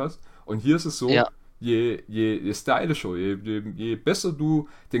gemacht hast. Und hier ist es so, Ja, je stylischer, je besser du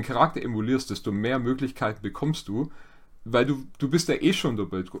den Charakter emulierst, desto mehr Möglichkeiten bekommst du, weil du bist ja eh schon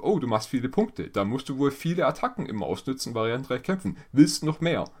dabei. Oh, du machst viele Punkte. Da musst du wohl viele Attacken immer ausnutzen, variantenreich kämpfen. Willst noch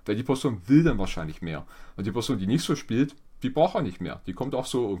mehr? Weil die Person will dann wahrscheinlich mehr. Und die Person, die nicht so spielt, die braucht auch nicht mehr. Die kommt auch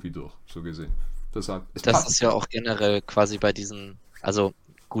so irgendwie durch, so gesehen. Deshalb, es das passt. ist ja auch generell quasi bei diesen, also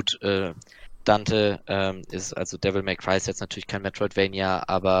gut, Dante ist, also Devil May Cry ist jetzt natürlich kein Metroidvania,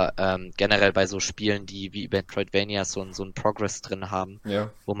 aber generell bei so Spielen, die wie Metroidvania so einen Progress drin haben, Ja,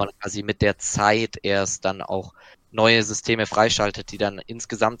 wo man quasi mit der Zeit erst dann auch neue Systeme freischaltet, die dann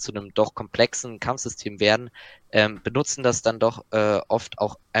insgesamt zu einem doch komplexen Kampfsystem werden, benutzen das dann doch oft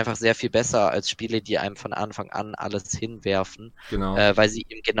auch einfach sehr viel besser als Spiele, die einem von Anfang an alles hinwerfen, genau. weil sie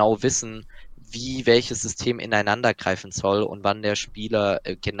eben genau wissen, wie welches System ineinander greifen soll und wann der Spieler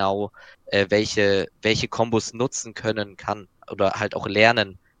genau welche Kombos nutzen können kann oder halt auch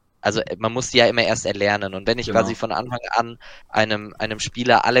lernen. Also man muss die ja immer erst erlernen. Und wenn ich quasi Genau. von Anfang an einem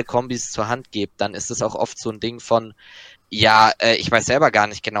Spieler alle Kombis zur Hand gebe, dann ist es auch oft so ein Ding von, ja, ich weiß selber gar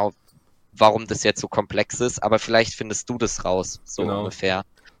nicht genau, warum das jetzt so komplex ist, aber vielleicht findest du das raus, so Genau. ungefähr.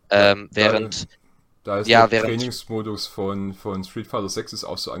 Da, da, Während, da ist ja, der während, Trainingsmodus von Street Fighter 6 ist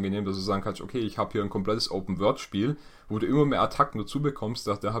auch so angenehm, dass du sagen kannst, okay, ich habe hier ein komplettes Open-World-Spiel, wo du immer mehr Attacken dazu bekommst,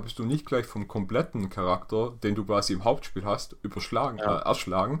 da bist du nicht gleich vom kompletten Charakter, den du quasi im Hauptspiel hast, ja,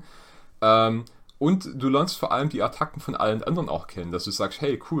 erschlagen. Ähm, und du lernst vor allem die Attacken von allen anderen auch kennen, dass du sagst,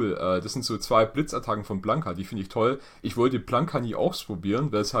 hey cool, das sind so 2 Blitzattacken von Blanka, die finde ich toll. Ich wollte Blanka nie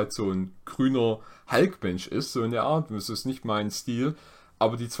ausprobieren, weil es halt so ein grüner Hulk-Mensch ist, so in der Art, das ist nicht mein Stil.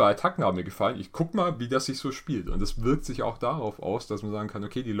 Aber die 2 Attacken haben mir gefallen. Ich guck mal, wie das sich so spielt. Und das wirkt sich auch darauf aus, dass man sagen kann,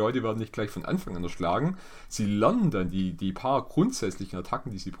 okay, die Leute werden nicht gleich von Anfang an erschlagen. Sie lernen dann die paar grundsätzlichen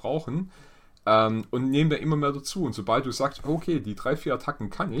Attacken, die sie brauchen, und nehmen da immer mehr dazu. Und sobald du sagst, okay, die 3, 4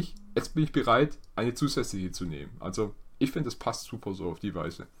 Attacken kann ich, jetzt bin ich bereit, eine zusätzliche zu nehmen. Also ich finde, das passt super so auf die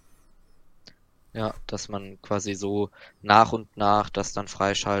Weise. ja, dass man quasi so nach und nach das dann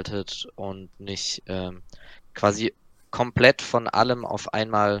freischaltet und nicht quasi komplett von allem auf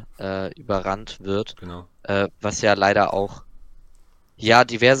einmal überrannt wird, Genau. was ja leider auch ja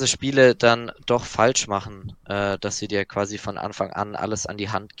diverse Spiele dann doch falsch machen, dass sie dir quasi von Anfang an alles an die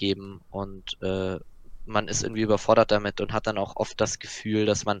Hand geben und man ist irgendwie überfordert damit und hat dann auch oft das Gefühl,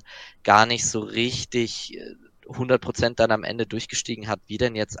 dass man gar nicht so richtig 100% dann am Ende durchgestiegen hat, wie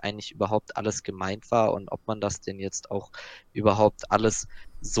denn jetzt eigentlich überhaupt alles gemeint war und ob man das denn jetzt auch überhaupt alles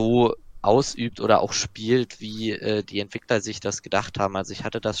so ausübt oder auch spielt, wie die Entwickler sich das gedacht haben. Also ich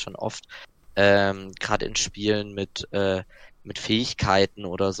hatte das schon oft, gerade in Spielen mit Fähigkeiten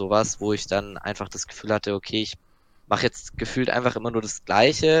oder sowas, wo ich dann einfach das Gefühl hatte, okay, ich mache jetzt gefühlt einfach immer nur das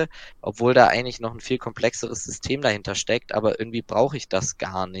Gleiche, obwohl da eigentlich noch ein viel komplexeres System dahinter steckt, aber irgendwie brauche ich das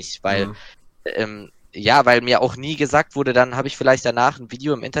gar nicht, weil Mhm. ja, weil mir auch nie gesagt wurde, dann habe ich vielleicht danach ein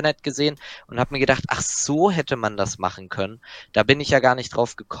Video im Internet gesehen und habe mir gedacht, ach so hätte man das machen können. Da bin ich ja gar nicht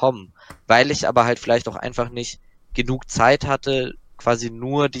drauf gekommen, weil ich aber halt vielleicht auch einfach nicht genug Zeit hatte, quasi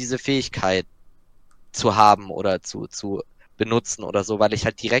nur diese Fähigkeit zu haben oder zu benutzen oder so, weil ich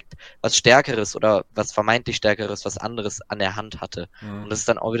halt direkt was Stärkeres oder was vermeintlich Stärkeres, was anderes an der Hand hatte. Mhm. Und das ist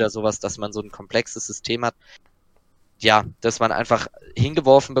dann auch wieder sowas, dass man so ein komplexes System hat, ja, dass man einfach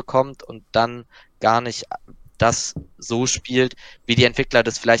hingeworfen bekommt und dann gar nicht das so spielt, wie die Entwickler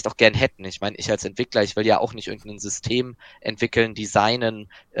das vielleicht auch gern hätten. Ich meine, ich als Entwickler, ich will ja auch nicht irgendein System entwickeln, designen,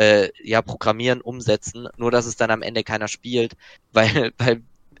 ja, programmieren, umsetzen, nur dass es dann am Ende keiner spielt, weil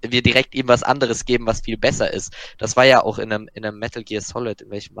wir direkt ihm was anderes geben, was viel besser ist. Das war ja auch in einem Metal Gear Solid,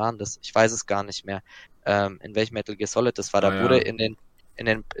 in welchem waren das? Ich weiß es gar nicht mehr, in welchem Metal Gear Solid das war. Da wurde Naja.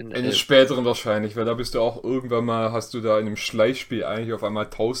 In den späteren wahrscheinlich, weil da bist du auch irgendwann mal, hast du da in einem Schleichspiel eigentlich auf einmal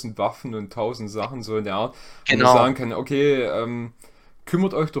 1000 Waffen und 1000 Sachen so in der Art, wo man genau, sagen kann, okay,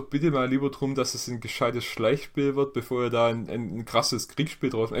 kümmert euch doch bitte mal lieber drum, dass es ein gescheites Schleichspiel wird, bevor ihr da ein krasses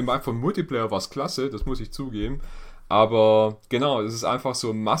Kriegsspiel draus macht. Im Fall von Multiplayer war es klasse, das muss ich zugeben. Aber genau, es ist einfach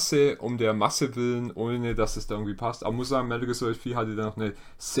so Masse um der Masse willen, ohne dass es da irgendwie passt. Aber ich muss sagen, Metal Gear Solid 4 hatte da noch eine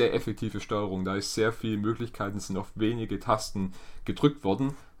sehr effektive Steuerung. Da ist sehr viele Möglichkeiten, sind auf wenige Tasten gedrückt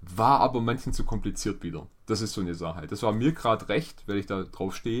worden. War aber manchen zu kompliziert wieder. Das ist so eine Sache. Das war mir gerade recht, weil ich da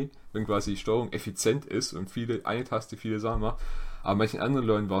drauf stehe, wenn quasi die Steuerung effizient ist und eine Taste viele Sachen macht. Aber manchen anderen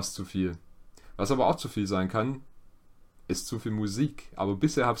Leuten war es zu viel. Was aber auch zu viel sein kann, ist zu viel Musik. Aber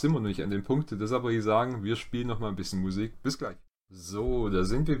bisher sind wir noch nicht an dem Punkt. Deshalb würde ich sagen, wir spielen noch mal ein bisschen Musik. Bis gleich. So, da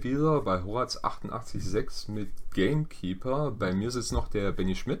sind wir wieder bei Horaz 88.6 mit GameKeeper. Bei mir sitzt noch der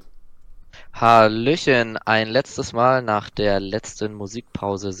Benny Schmidt. Hallöchen, ein letztes Mal nach der letzten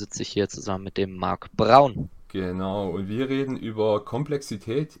Musikpause sitze ich hier zusammen mit dem Marc Braun. Genau, und wir reden über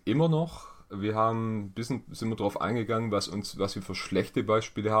Komplexität immer noch. Wir haben ein bisschen sind wir darauf eingegangen, was wir für schlechte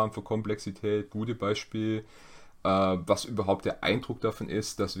Beispiele haben für Komplexität, gute Beispiele, was überhaupt der Eindruck davon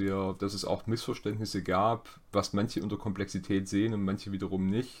ist, dass es auch Missverständnisse gab, was manche unter Komplexität sehen und manche wiederum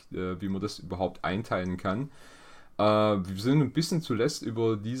nicht, wie man das überhaupt einteilen kann. Wir sind ein bisschen zuletzt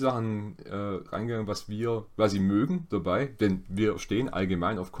über die Sachen reingegangen, was sie mögen dabei, denn wir stehen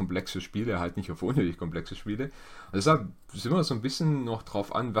allgemein auf komplexe Spiele, halt nicht auf unnötig komplexe Spiele. Und deshalb sind wir so ein bisschen noch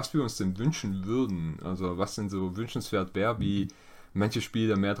drauf an, was wir uns denn wünschen würden. Also was denn so wünschenswert wäre, wie manche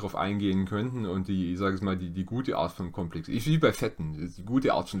Spiele mehr drauf eingehen könnten und ich sage es mal, die gute Art von Komplexität. Wie bei Fetten, die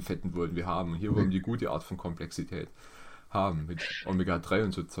gute Art von Fetten wollten wir haben. Und hier wollen wir die gute Art von Komplexität haben, mit Omega-3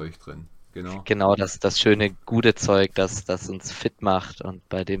 und so Zeug drin. Genau, das schöne, gute Zeug, das uns fit macht und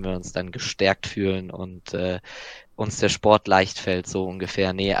bei dem wir uns dann gestärkt fühlen und uns der Sport leicht fällt, so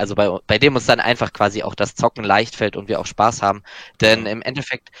ungefähr. Nee, also bei dem uns dann einfach quasi auch das Zocken leicht fällt und wir auch Spaß haben. Denn im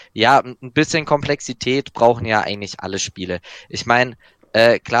Endeffekt, ja, ein bisschen Komplexität brauchen ja eigentlich alle Spiele. Ich meine,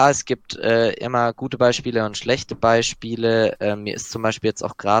 klar, es gibt immer gute Beispiele und schlechte Beispiele. Mir ist zum Beispiel jetzt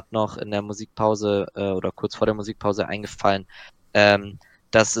auch gerade noch in der Musikpause oder kurz vor der Musikpause eingefallen,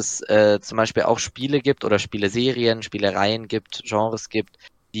 dass es zum Beispiel auch Spiele gibt oder Spieleserien, Spielereien gibt, Genres gibt,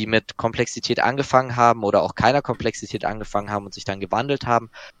 die mit Komplexität angefangen haben oder auch keiner Komplexität angefangen haben und sich dann gewandelt haben.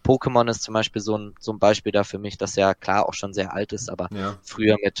 Pokémon ist zum Beispiel so ein Beispiel da für mich, das ja klar auch schon sehr alt ist, aber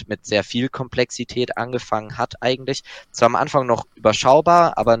früher mit sehr viel Komplexität angefangen hat eigentlich. Zwar am Anfang noch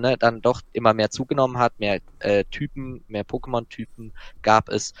überschaubar, aber ne, dann doch immer mehr zugenommen hat, mehr Typen, mehr Pokémon-Typen gab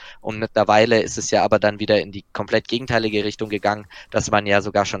es und mittlerweile ist es ja aber dann wieder in die komplett gegenteilige Richtung gegangen, dass man ja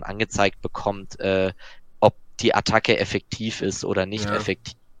sogar schon angezeigt bekommt, ob die Attacke effektiv ist oder nicht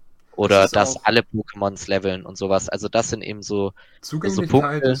effektiv. Oder dass alle Pokémons leveln und sowas. Also das sind eben so Zugänglichkeit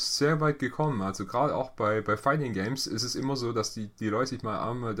Punkte. ist sehr weit gekommen. Also gerade auch bei Fighting Games ist es immer so, dass die Leute sich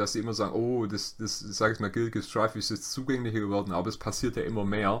mal dass sie immer sagen, oh, das sage ich mal, Guilty Strife ist jetzt zugänglicher geworden, aber es passiert ja immer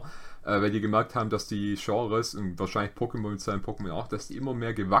mehr, weil die gemerkt haben, dass die Genres und wahrscheinlich Pokémon mit seinen Pokémon auch, dass die immer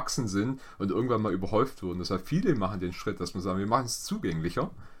mehr gewachsen sind und irgendwann mal überhäuft wurden. Deshalb viele machen den Schritt, dass man sagen, wir machen es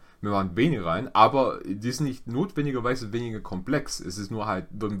zugänglicher. Wir machen weniger rein, aber die sind nicht notwendigerweise weniger komplex. Es ist nur halt,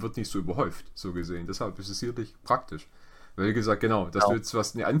 wird nicht so überhäuft, so gesehen. Deshalb ist es sicherlich praktisch. Weil, wie gesagt, genau, dass du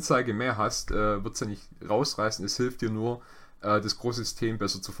jetzt eine Anzeige mehr hast, wird es ja nicht rausreißen. Es hilft dir nur, das große System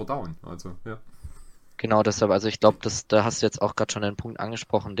besser zu verdauen. Also, ja. Genau, deshalb, also ich glaube, da hast du jetzt auch gerade schon einen Punkt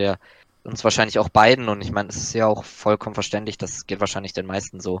angesprochen, der uns wahrscheinlich auch beiden, und ich meine, es ist ja auch vollkommen verständlich, das geht wahrscheinlich den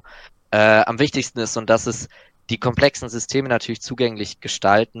meisten so, am wichtigsten ist, und das ist die komplexen Systeme natürlich zugänglich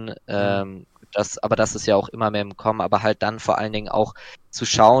gestalten, aber das ist ja auch immer mehr im Kommen, aber halt dann vor allen Dingen auch zu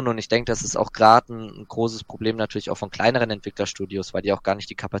schauen, und ich denke, das ist auch gerade ein großes Problem natürlich auch von kleineren Entwicklerstudios, weil die auch gar nicht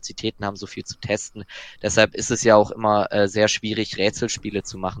die Kapazitäten haben, so viel zu testen. Deshalb ist es ja auch immer sehr schwierig, Rätselspiele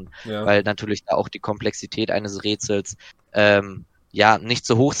zu machen, weil natürlich da auch die Komplexität eines Rätsels ja, nicht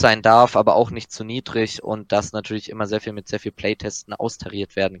zu hoch sein darf, aber auch nicht zu niedrig, und das natürlich immer mit sehr viel Playtesten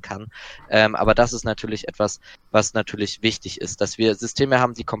austariert werden kann. Aber das ist natürlich etwas, was natürlich wichtig ist, dass wir Systeme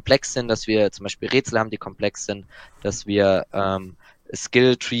haben, die komplex sind, dass wir zum Beispiel Rätsel haben, die komplex sind, dass wir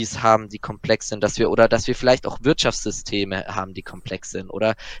Skill-Trees haben, die komplex sind, dass wir vielleicht auch Wirtschaftssysteme haben, die komplex sind,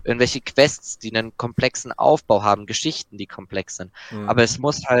 oder irgendwelche Quests, die einen komplexen Aufbau haben, Geschichten, die komplex sind. Aber es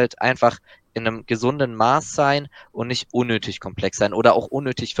muss halt einfach in einem gesunden Maß sein und nicht unnötig komplex sein oder auch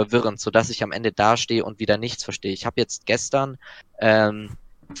unnötig verwirrend, sodass ich am Ende dastehe und wieder nichts verstehe. Ich habe jetzt gestern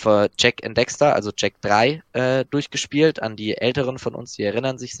für Jack and Dexter, also Jack 3, durchgespielt. An die Älteren von uns, die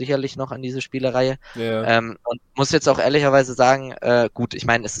erinnern sich sicherlich noch an diese Spielereihe. Und muss jetzt auch ehrlicherweise sagen, gut, ich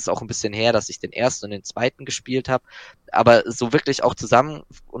meine, es ist auch ein bisschen her, dass ich den ersten und den zweiten gespielt habe, aber so wirklich auch zusammen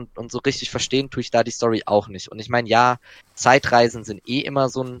und so richtig verstehen tue ich da die Story auch nicht. Und ich meine, ja, Zeitreisen sind immer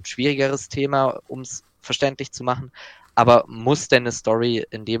so ein schwierigeres Thema, um es verständlich zu machen, aber muss denn eine Story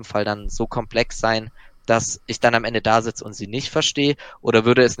in dem Fall dann so komplex sein, dass ich dann am Ende da sitze und sie nicht verstehe? Oder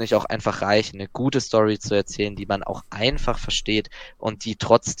würde es nicht auch einfach reichen, eine gute Story zu erzählen, die man auch einfach versteht und die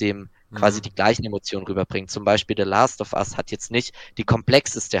trotzdem quasi die gleichen Emotionen rüberbringt? Zum Beispiel The Last of Us hat jetzt nicht die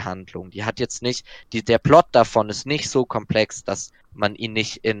komplexeste Handlung. Die hat jetzt nicht, der Plot davon ist nicht so komplex, dass man ihn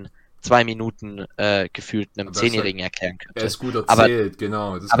nicht in 2 Minuten gefühlt einem Aber 10-Jährigen erklären er könnte. ist gut erzählt,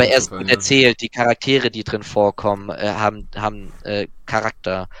 genau. Das Aber kann er ich ist so gut ja. erzählt, die Charaktere, die drin vorkommen, haben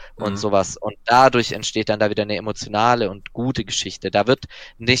Charakter und sowas. Und dadurch entsteht dann da wieder eine emotionale und gute Geschichte. Da wird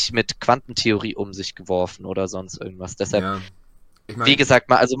nicht mit Quantentheorie um sich geworfen oder sonst irgendwas. Deshalb, Ja, ich wie meine,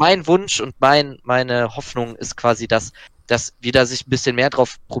 gesagt, also mein Wunsch und meine Hoffnung ist quasi, dass wieder sich ein bisschen mehr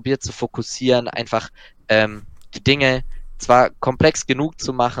drauf probiert zu fokussieren, einfach die Dinge zwar komplex genug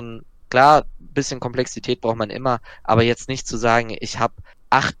zu machen, klar, ein bisschen Komplexität braucht man immer, aber jetzt nicht zu sagen, ich habe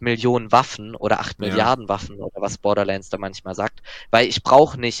 8 Millionen Waffen oder 8 ja, Milliarden Waffen oder was Borderlands da manchmal sagt, weil ich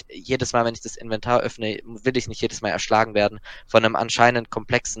brauche nicht jedes Mal, wenn ich das Inventar öffne, will ich nicht jedes Mal erschlagen werden von einem anscheinend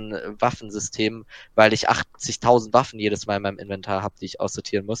komplexen Waffensystem, weil ich 80.000 Waffen jedes Mal in meinem Inventar habe, die ich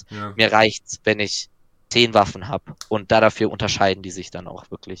aussortieren muss. ja, Mir reicht's, wenn ich 10 Waffen habe und dafür unterscheiden die sich dann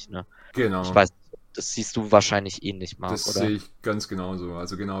auch wirklich. Ne? Ich genau. weiß, das siehst du wahrscheinlich ähnlich, Marc, Das sehe oder? ich ganz genauso.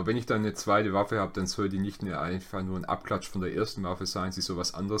 Also genau, wenn ich dann eine zweite Waffe habe, dann soll die nicht einfach nur ein Abklatsch von der ersten Waffe sein, sie soll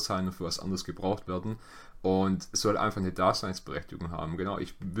was anderes sein und für was anderes gebraucht werden und soll einfach eine Daseinsberechtigung haben. Genau,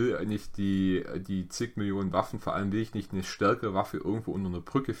 ich will nicht die zig Millionen Waffen, vor allem will ich nicht eine stärkere Waffe irgendwo unter einer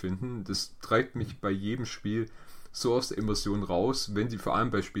Brücke finden. Das treibt mich bei jedem Spiel so aus der Immersion raus, wenn die, vor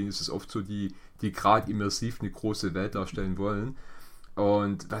allem bei Spielen ist es oft so, die gerade immersiv eine große Welt darstellen wollen.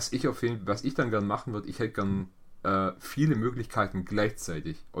 Und was ich dann gern machen würde, ich hätte gern viele Möglichkeiten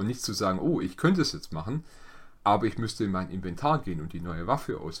gleichzeitig. Und nicht zu sagen, oh, ich könnte es jetzt machen, aber ich müsste in mein Inventar gehen und die neue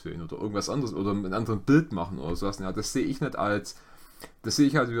Waffe auswählen oder irgendwas anderes oder ein anderes Bild machen oder sowas. Ja, das sehe ich nicht das sehe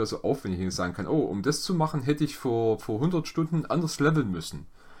ich halt wieder so auf, wenn ich sagen kann, oh, um das zu machen, hätte ich vor 100 Stunden anders leveln müssen.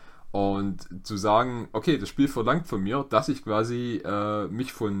 Und zu sagen, okay, das Spiel verlangt von mir, dass ich quasi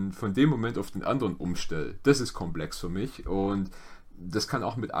mich von dem Moment auf den anderen umstelle. Das ist komplex für mich und das kann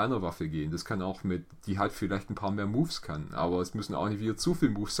auch mit einer Waffe gehen. Das kann auch die halt vielleicht ein paar mehr Moves kann. Aber es müssen auch nicht wieder zu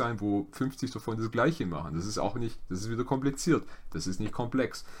viele Moves sein, wo 50 davon das gleiche machen. Das ist wieder kompliziert. Das ist nicht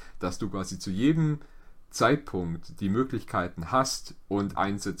komplex. Dass du quasi zu jedem Zeitpunkt die Möglichkeiten hast und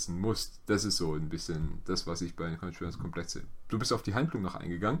einsetzen musst, das ist so ein bisschen das, was ich bei den Controllers komplex sehe. Du bist auf die Handlung noch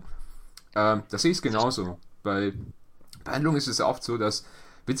eingegangen. Das sehe ich genauso. Bei Handlung ist es ja oft so, dass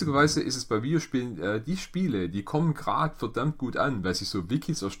witzigerweise ist es bei Videospielen, die Spiele, die kommen gerade verdammt gut an, weil sich so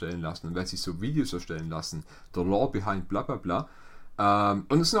Wikis erstellen lassen und weil sich so Videos erstellen lassen. Der Lore behind bla bla bla.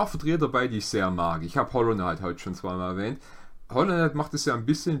 Und es sind auch Vertreter dabei, die ich sehr mag. Ich habe Hollow Knight heute schon zweimal erwähnt. Hollow Knight macht es ja ein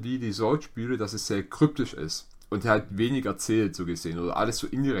bisschen wie die Souls-Spiele, dass es sehr kryptisch ist und halt wenig erzählt, so gesehen, oder alles so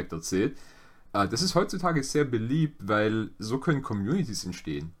indirekt erzählt. Das ist heutzutage sehr beliebt, weil so können Communities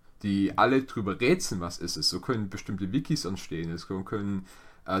entstehen, die alle drüber rätseln, was ist es. So können bestimmte Wikis entstehen. So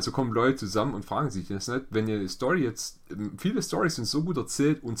kommen Leute zusammen und fragen sich das nicht. Wenn eine Story viele Storys sind so gut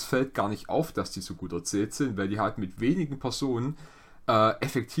erzählt, uns fällt gar nicht auf, dass die so gut erzählt sind, weil die halt mit wenigen Personen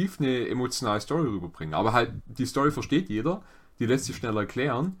effektiv eine emotionale Story rüberbringen. Aber halt, die Story versteht jeder, die lässt sich schnell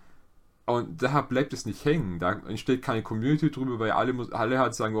erklären und daher bleibt es nicht hängen. Da entsteht keine Community drüber, weil alle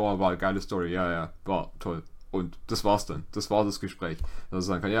halt sagen, oh, war eine geile Story, ja, war toll. Und das war's dann. Das war das Gespräch. Dass er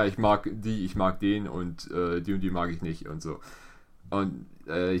sagen kann, ja, ich mag den und die mag ich nicht und so. Und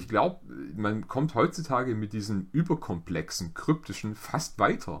ich glaube, man kommt heutzutage mit diesen überkomplexen, kryptischen fast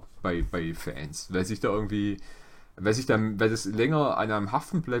weiter bei Fans, weil das länger an einem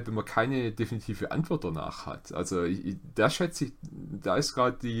haften bleibt, wenn man keine definitive Antwort danach hat. Also da schätze ich, da ist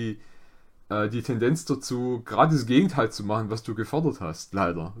gerade die Tendenz dazu, gerade das Gegenteil zu machen, was du gefordert hast,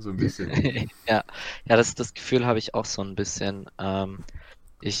 leider, so ein bisschen. Ja, das Gefühl habe ich auch so ein bisschen.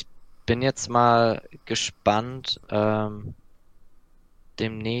 Ich bin jetzt mal gespannt.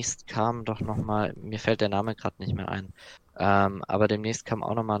 Demnächst kam doch nochmal, mir fällt der Name gerade nicht mehr ein, aber demnächst kam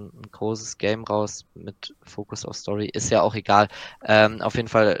auch nochmal ein großes Game raus mit Fokus auf Story. Ist ja auch egal. Auf jeden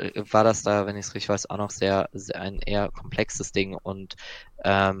Fall war das da, wenn ich es richtig weiß, auch noch sehr ein eher komplexes Ding und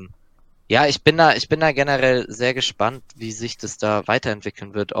ja, ich bin da generell sehr gespannt, wie sich das da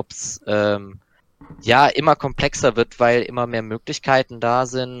weiterentwickeln wird, ob es ja immer komplexer wird, weil immer mehr Möglichkeiten da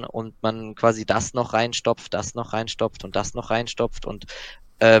sind und man quasi das noch reinstopft und das noch reinstopft und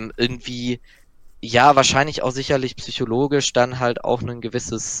irgendwie ja wahrscheinlich auch sicherlich psychologisch dann halt auch ein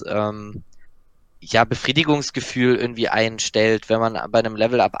gewisses ja Befriedigungsgefühl irgendwie einstellt, wenn man bei einem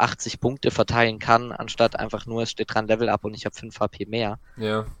Level ab 80 Punkte verteilen kann, anstatt einfach nur es steht dran Level up und ich habe 5 HP mehr.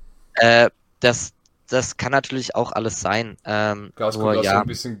 Ja. Das, das kann natürlich auch alles sein. Klar, es Nur kommt auch so ja, ein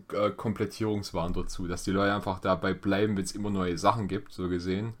bisschen Komplettierungswahn dazu, dass die Leute einfach dabei bleiben, wenn es immer neue Sachen gibt, so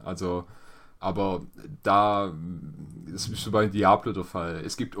gesehen. Also, aber das ist so bei Diablo der Fall.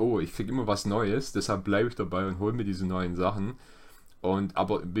 Ich kriege immer was Neues, deshalb bleibe ich dabei und hole mir diese neuen Sachen.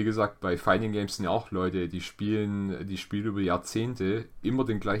 Aber wie gesagt, bei Fighting Games sind ja auch Leute, die spielen über Jahrzehnte immer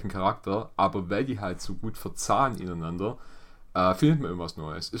den gleichen Charakter, aber weil die halt so gut verzahnen ineinander, findet man irgendwas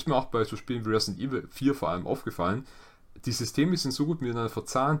Neues. Ist mir auch bei so Spielen wie Resident Evil 4 vor allem aufgefallen. Die Systeme sind so gut miteinander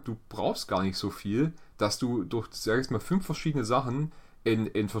verzahnt, du brauchst gar nicht so viel, dass du durch, sag ich mal, 5 verschiedene Sachen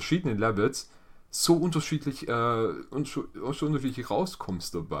in verschiedenen Levels so unterschiedlich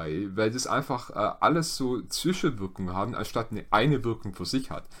rauskommst dabei, weil das einfach alles so Zwischenwirkungen haben, anstatt eine Wirkung für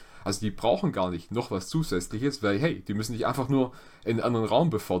sich hat. Also die brauchen gar nicht noch was Zusätzliches, weil hey, die müssen dich einfach nur in einen anderen Raum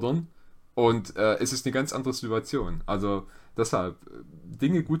befördern und es ist eine ganz andere Situation. Also deshalb,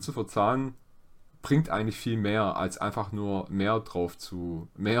 Dinge gut zu verzahnen, bringt eigentlich viel mehr, als einfach nur mehr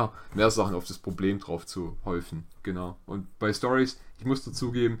Sachen auf das Problem drauf zu häufen. Genau. Und bei Stories, ich muss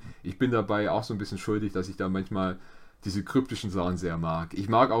dazugeben, ich bin dabei auch so ein bisschen schuldig, dass ich da manchmal diese kryptischen Sachen sehr mag. Ich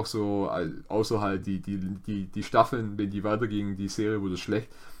mag auch so, außer halt die Staffeln, wenn die weitergingen, die Serie wurde schlecht,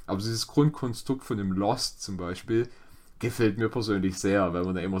 aber dieses Grundkonstrukt von dem Lost zum Beispiel, gefällt mir persönlich sehr, weil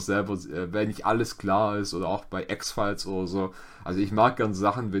man da immer selber, wenn nicht alles klar ist oder auch bei X-Files oder so. Also ich mag gern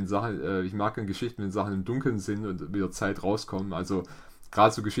ich mag gern Geschichten, wenn Sachen im Dunkeln sind und wieder Zeit rauskommen. Also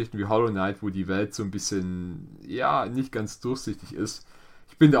gerade so Geschichten wie Hollow Knight, wo die Welt so ein bisschen, ja, nicht ganz durchsichtig ist.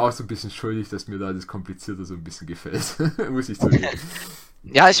 Ich bin da auch so ein bisschen schuldig, dass mir da das Komplizierte so ein bisschen gefällt. Muss ich zugeben.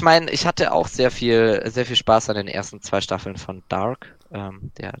 Ja, ich meine, ich hatte auch sehr viel Spaß an den ersten 2 Staffeln von Dark,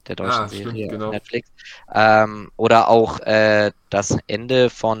 der deutschen Serie stimmt, genau. auf Netflix. Oder auch das Ende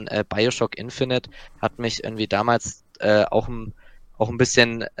von BioShock Infinite hat mich irgendwie damals auch ein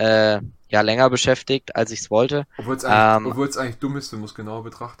bisschen länger beschäftigt, als ich es wollte. Obwohl es eigentlich dumm ist, wenn man es genauer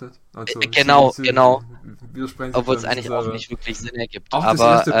betrachtet. Also, genau. Obwohl es eigentlich auch nicht wirklich Sinn ergibt. Auch das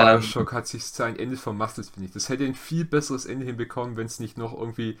erste Bioshock hat sich sein Ende vermasselt, finde ich. Das hätte ein viel besseres Ende hinbekommen, wenn es nicht noch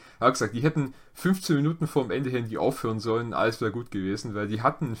irgendwie... Ja, gesagt, die hätten 15 Minuten vor dem Ende hin die aufhören sollen, alles wäre gut gewesen, weil die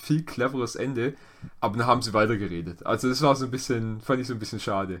hatten ein viel cleveres Ende, aber dann haben sie weitergeredet. Also das war fand ich so ein bisschen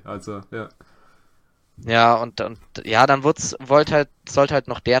schade. Also, ja. Ja, und ja, dann sollte halt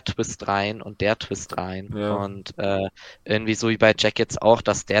noch der Twist rein und der Twist rein. Ja. Und irgendwie so wie bei Jack jetzt auch,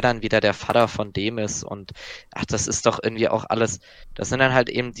 dass der dann wieder der Vater von dem ist. Und ach, das ist doch irgendwie auch alles. Das sind dann halt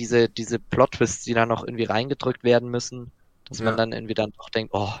eben diese Plot-Twists, die dann noch irgendwie reingedrückt werden müssen, dass man dann irgendwie dann doch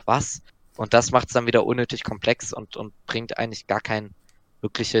denkt, oh, was? Und das macht es dann wieder unnötig komplex und bringt eigentlich gar keinen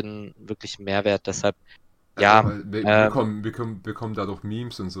wirklichen Mehrwert. Deshalb. Ja, wir bekommen dadurch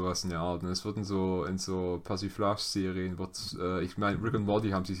Memes und sowas in der Art. Und es wird in so Persiflage-Serien, ich meine, Rick und Morty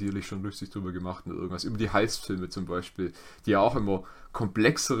haben sich sicherlich schon lustig drüber gemacht und irgendwas. Über die Heist-Filme zum Beispiel, die ja auch immer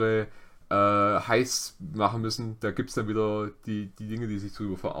komplexere Heists machen müssen. Da gibt es dann wieder die Dinge, die sich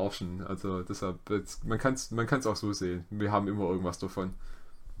drüber verarschen. Also deshalb, man kann es auch so sehen. Wir haben immer irgendwas davon.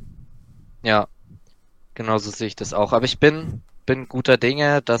 Ja, genau so sehe ich das auch. Aber ich bin guter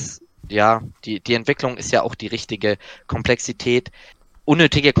Dinge, dass ja, die Entwicklung ist ja auch die richtige Komplexität.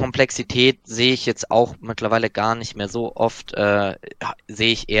 Unnötige Komplexität sehe ich jetzt auch mittlerweile gar nicht mehr so oft,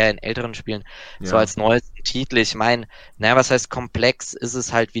 sehe ich eher in älteren Spielen, so als neuesten Titel. Ich meine, was heißt komplex, ist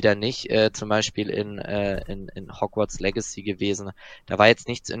es halt wieder nicht, zum Beispiel in Hogwarts Legacy gewesen. Da war jetzt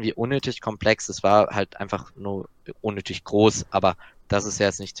nichts irgendwie unnötig komplex, es war halt einfach nur unnötig groß, aber das ist ja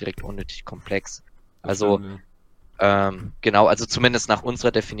jetzt nicht direkt unnötig komplex. Also, genau, also zumindest nach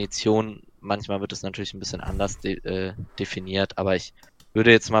unserer Definition, manchmal wird es natürlich ein bisschen anders definiert, aber ich würde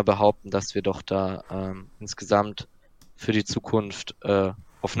jetzt mal behaupten, dass wir doch da insgesamt für die Zukunft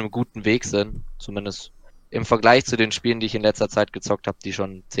auf einem guten Weg sind, zumindest im Vergleich zu den Spielen, die ich in letzter Zeit gezockt habe, die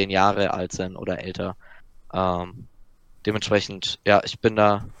schon 10 Jahre alt sind oder älter. Dementsprechend, ja, ich bin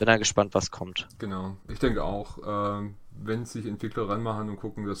da gespannt, was kommt. Genau, ich denke auch, wenn sich Entwickler ranmachen und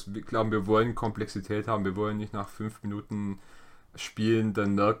gucken, dass wir wollen Komplexität haben, wir wollen nicht nach 5 Minuten spielen,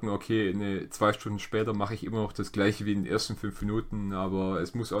 dann merken, okay, 2 Stunden später mache ich immer noch das gleiche wie in den ersten 5 Minuten, aber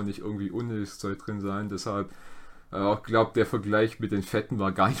es muss auch nicht irgendwie unnötiges Zeug drin sein, deshalb ich glaube, der Vergleich mit den Fetten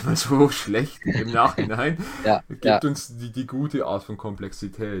war gar nicht mal so schlecht im Nachhinein. Gibt uns die gute Art von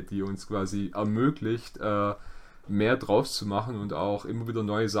Komplexität, die uns quasi ermöglicht, mehr draus zu machen und auch immer wieder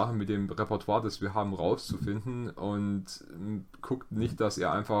neue Sachen mit dem Repertoire, das wir haben, rauszufinden, und guckt nicht, dass ihr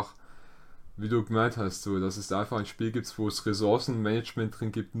einfach, wie du gemeint hast, so, dass es einfach ein Spiel gibt, wo es Ressourcenmanagement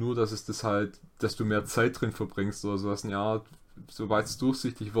drin gibt, nur dass es das halt, dass du mehr Zeit drin verbringst oder sowas, ja, soweit es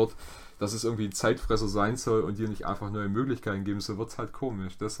durchsichtig wird, dass es irgendwie ein Zeitfresser sein soll und dir nicht einfach neue Möglichkeiten geben, so wird es halt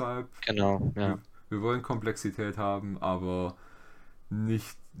komisch. Deshalb, genau, ja. Wir wollen Komplexität haben, aber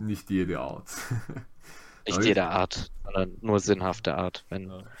nicht jede Art. Nicht jede Art, sondern nur sinnhafte Art.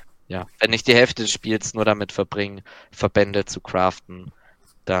 Wenn ich die Hälfte des Spiels nur damit verbringe, Verbände zu craften,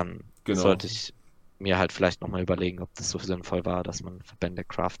 dann sollte ich mir halt vielleicht nochmal überlegen, ob das so sinnvoll war, dass man Verbände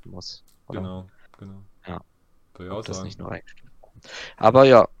craften muss. Oder? Genau. Ja. Ob das nicht nur eingestellt. Aber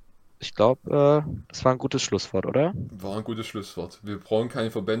ja, ich glaube, das war ein gutes Schlusswort, oder? War ein gutes Schlusswort. Wir brauchen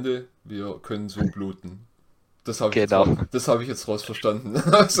keine Verbände, wir können so bluten. Das habe ich, Genau. hab ich jetzt raus verstanden.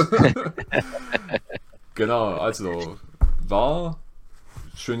 Also, genau, also war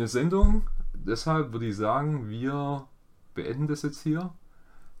schöne Sendung. Deshalb würde ich sagen, wir beenden das jetzt hier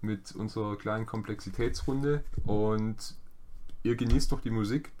mit unserer kleinen Komplexitätsrunde und ihr genießt doch die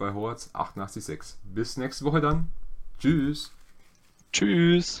Musik bei Horaz 88.6. Bis nächste Woche dann. Tschüss.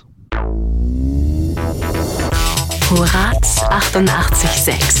 Tschüss. Horaz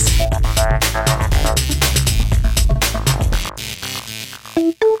 88.6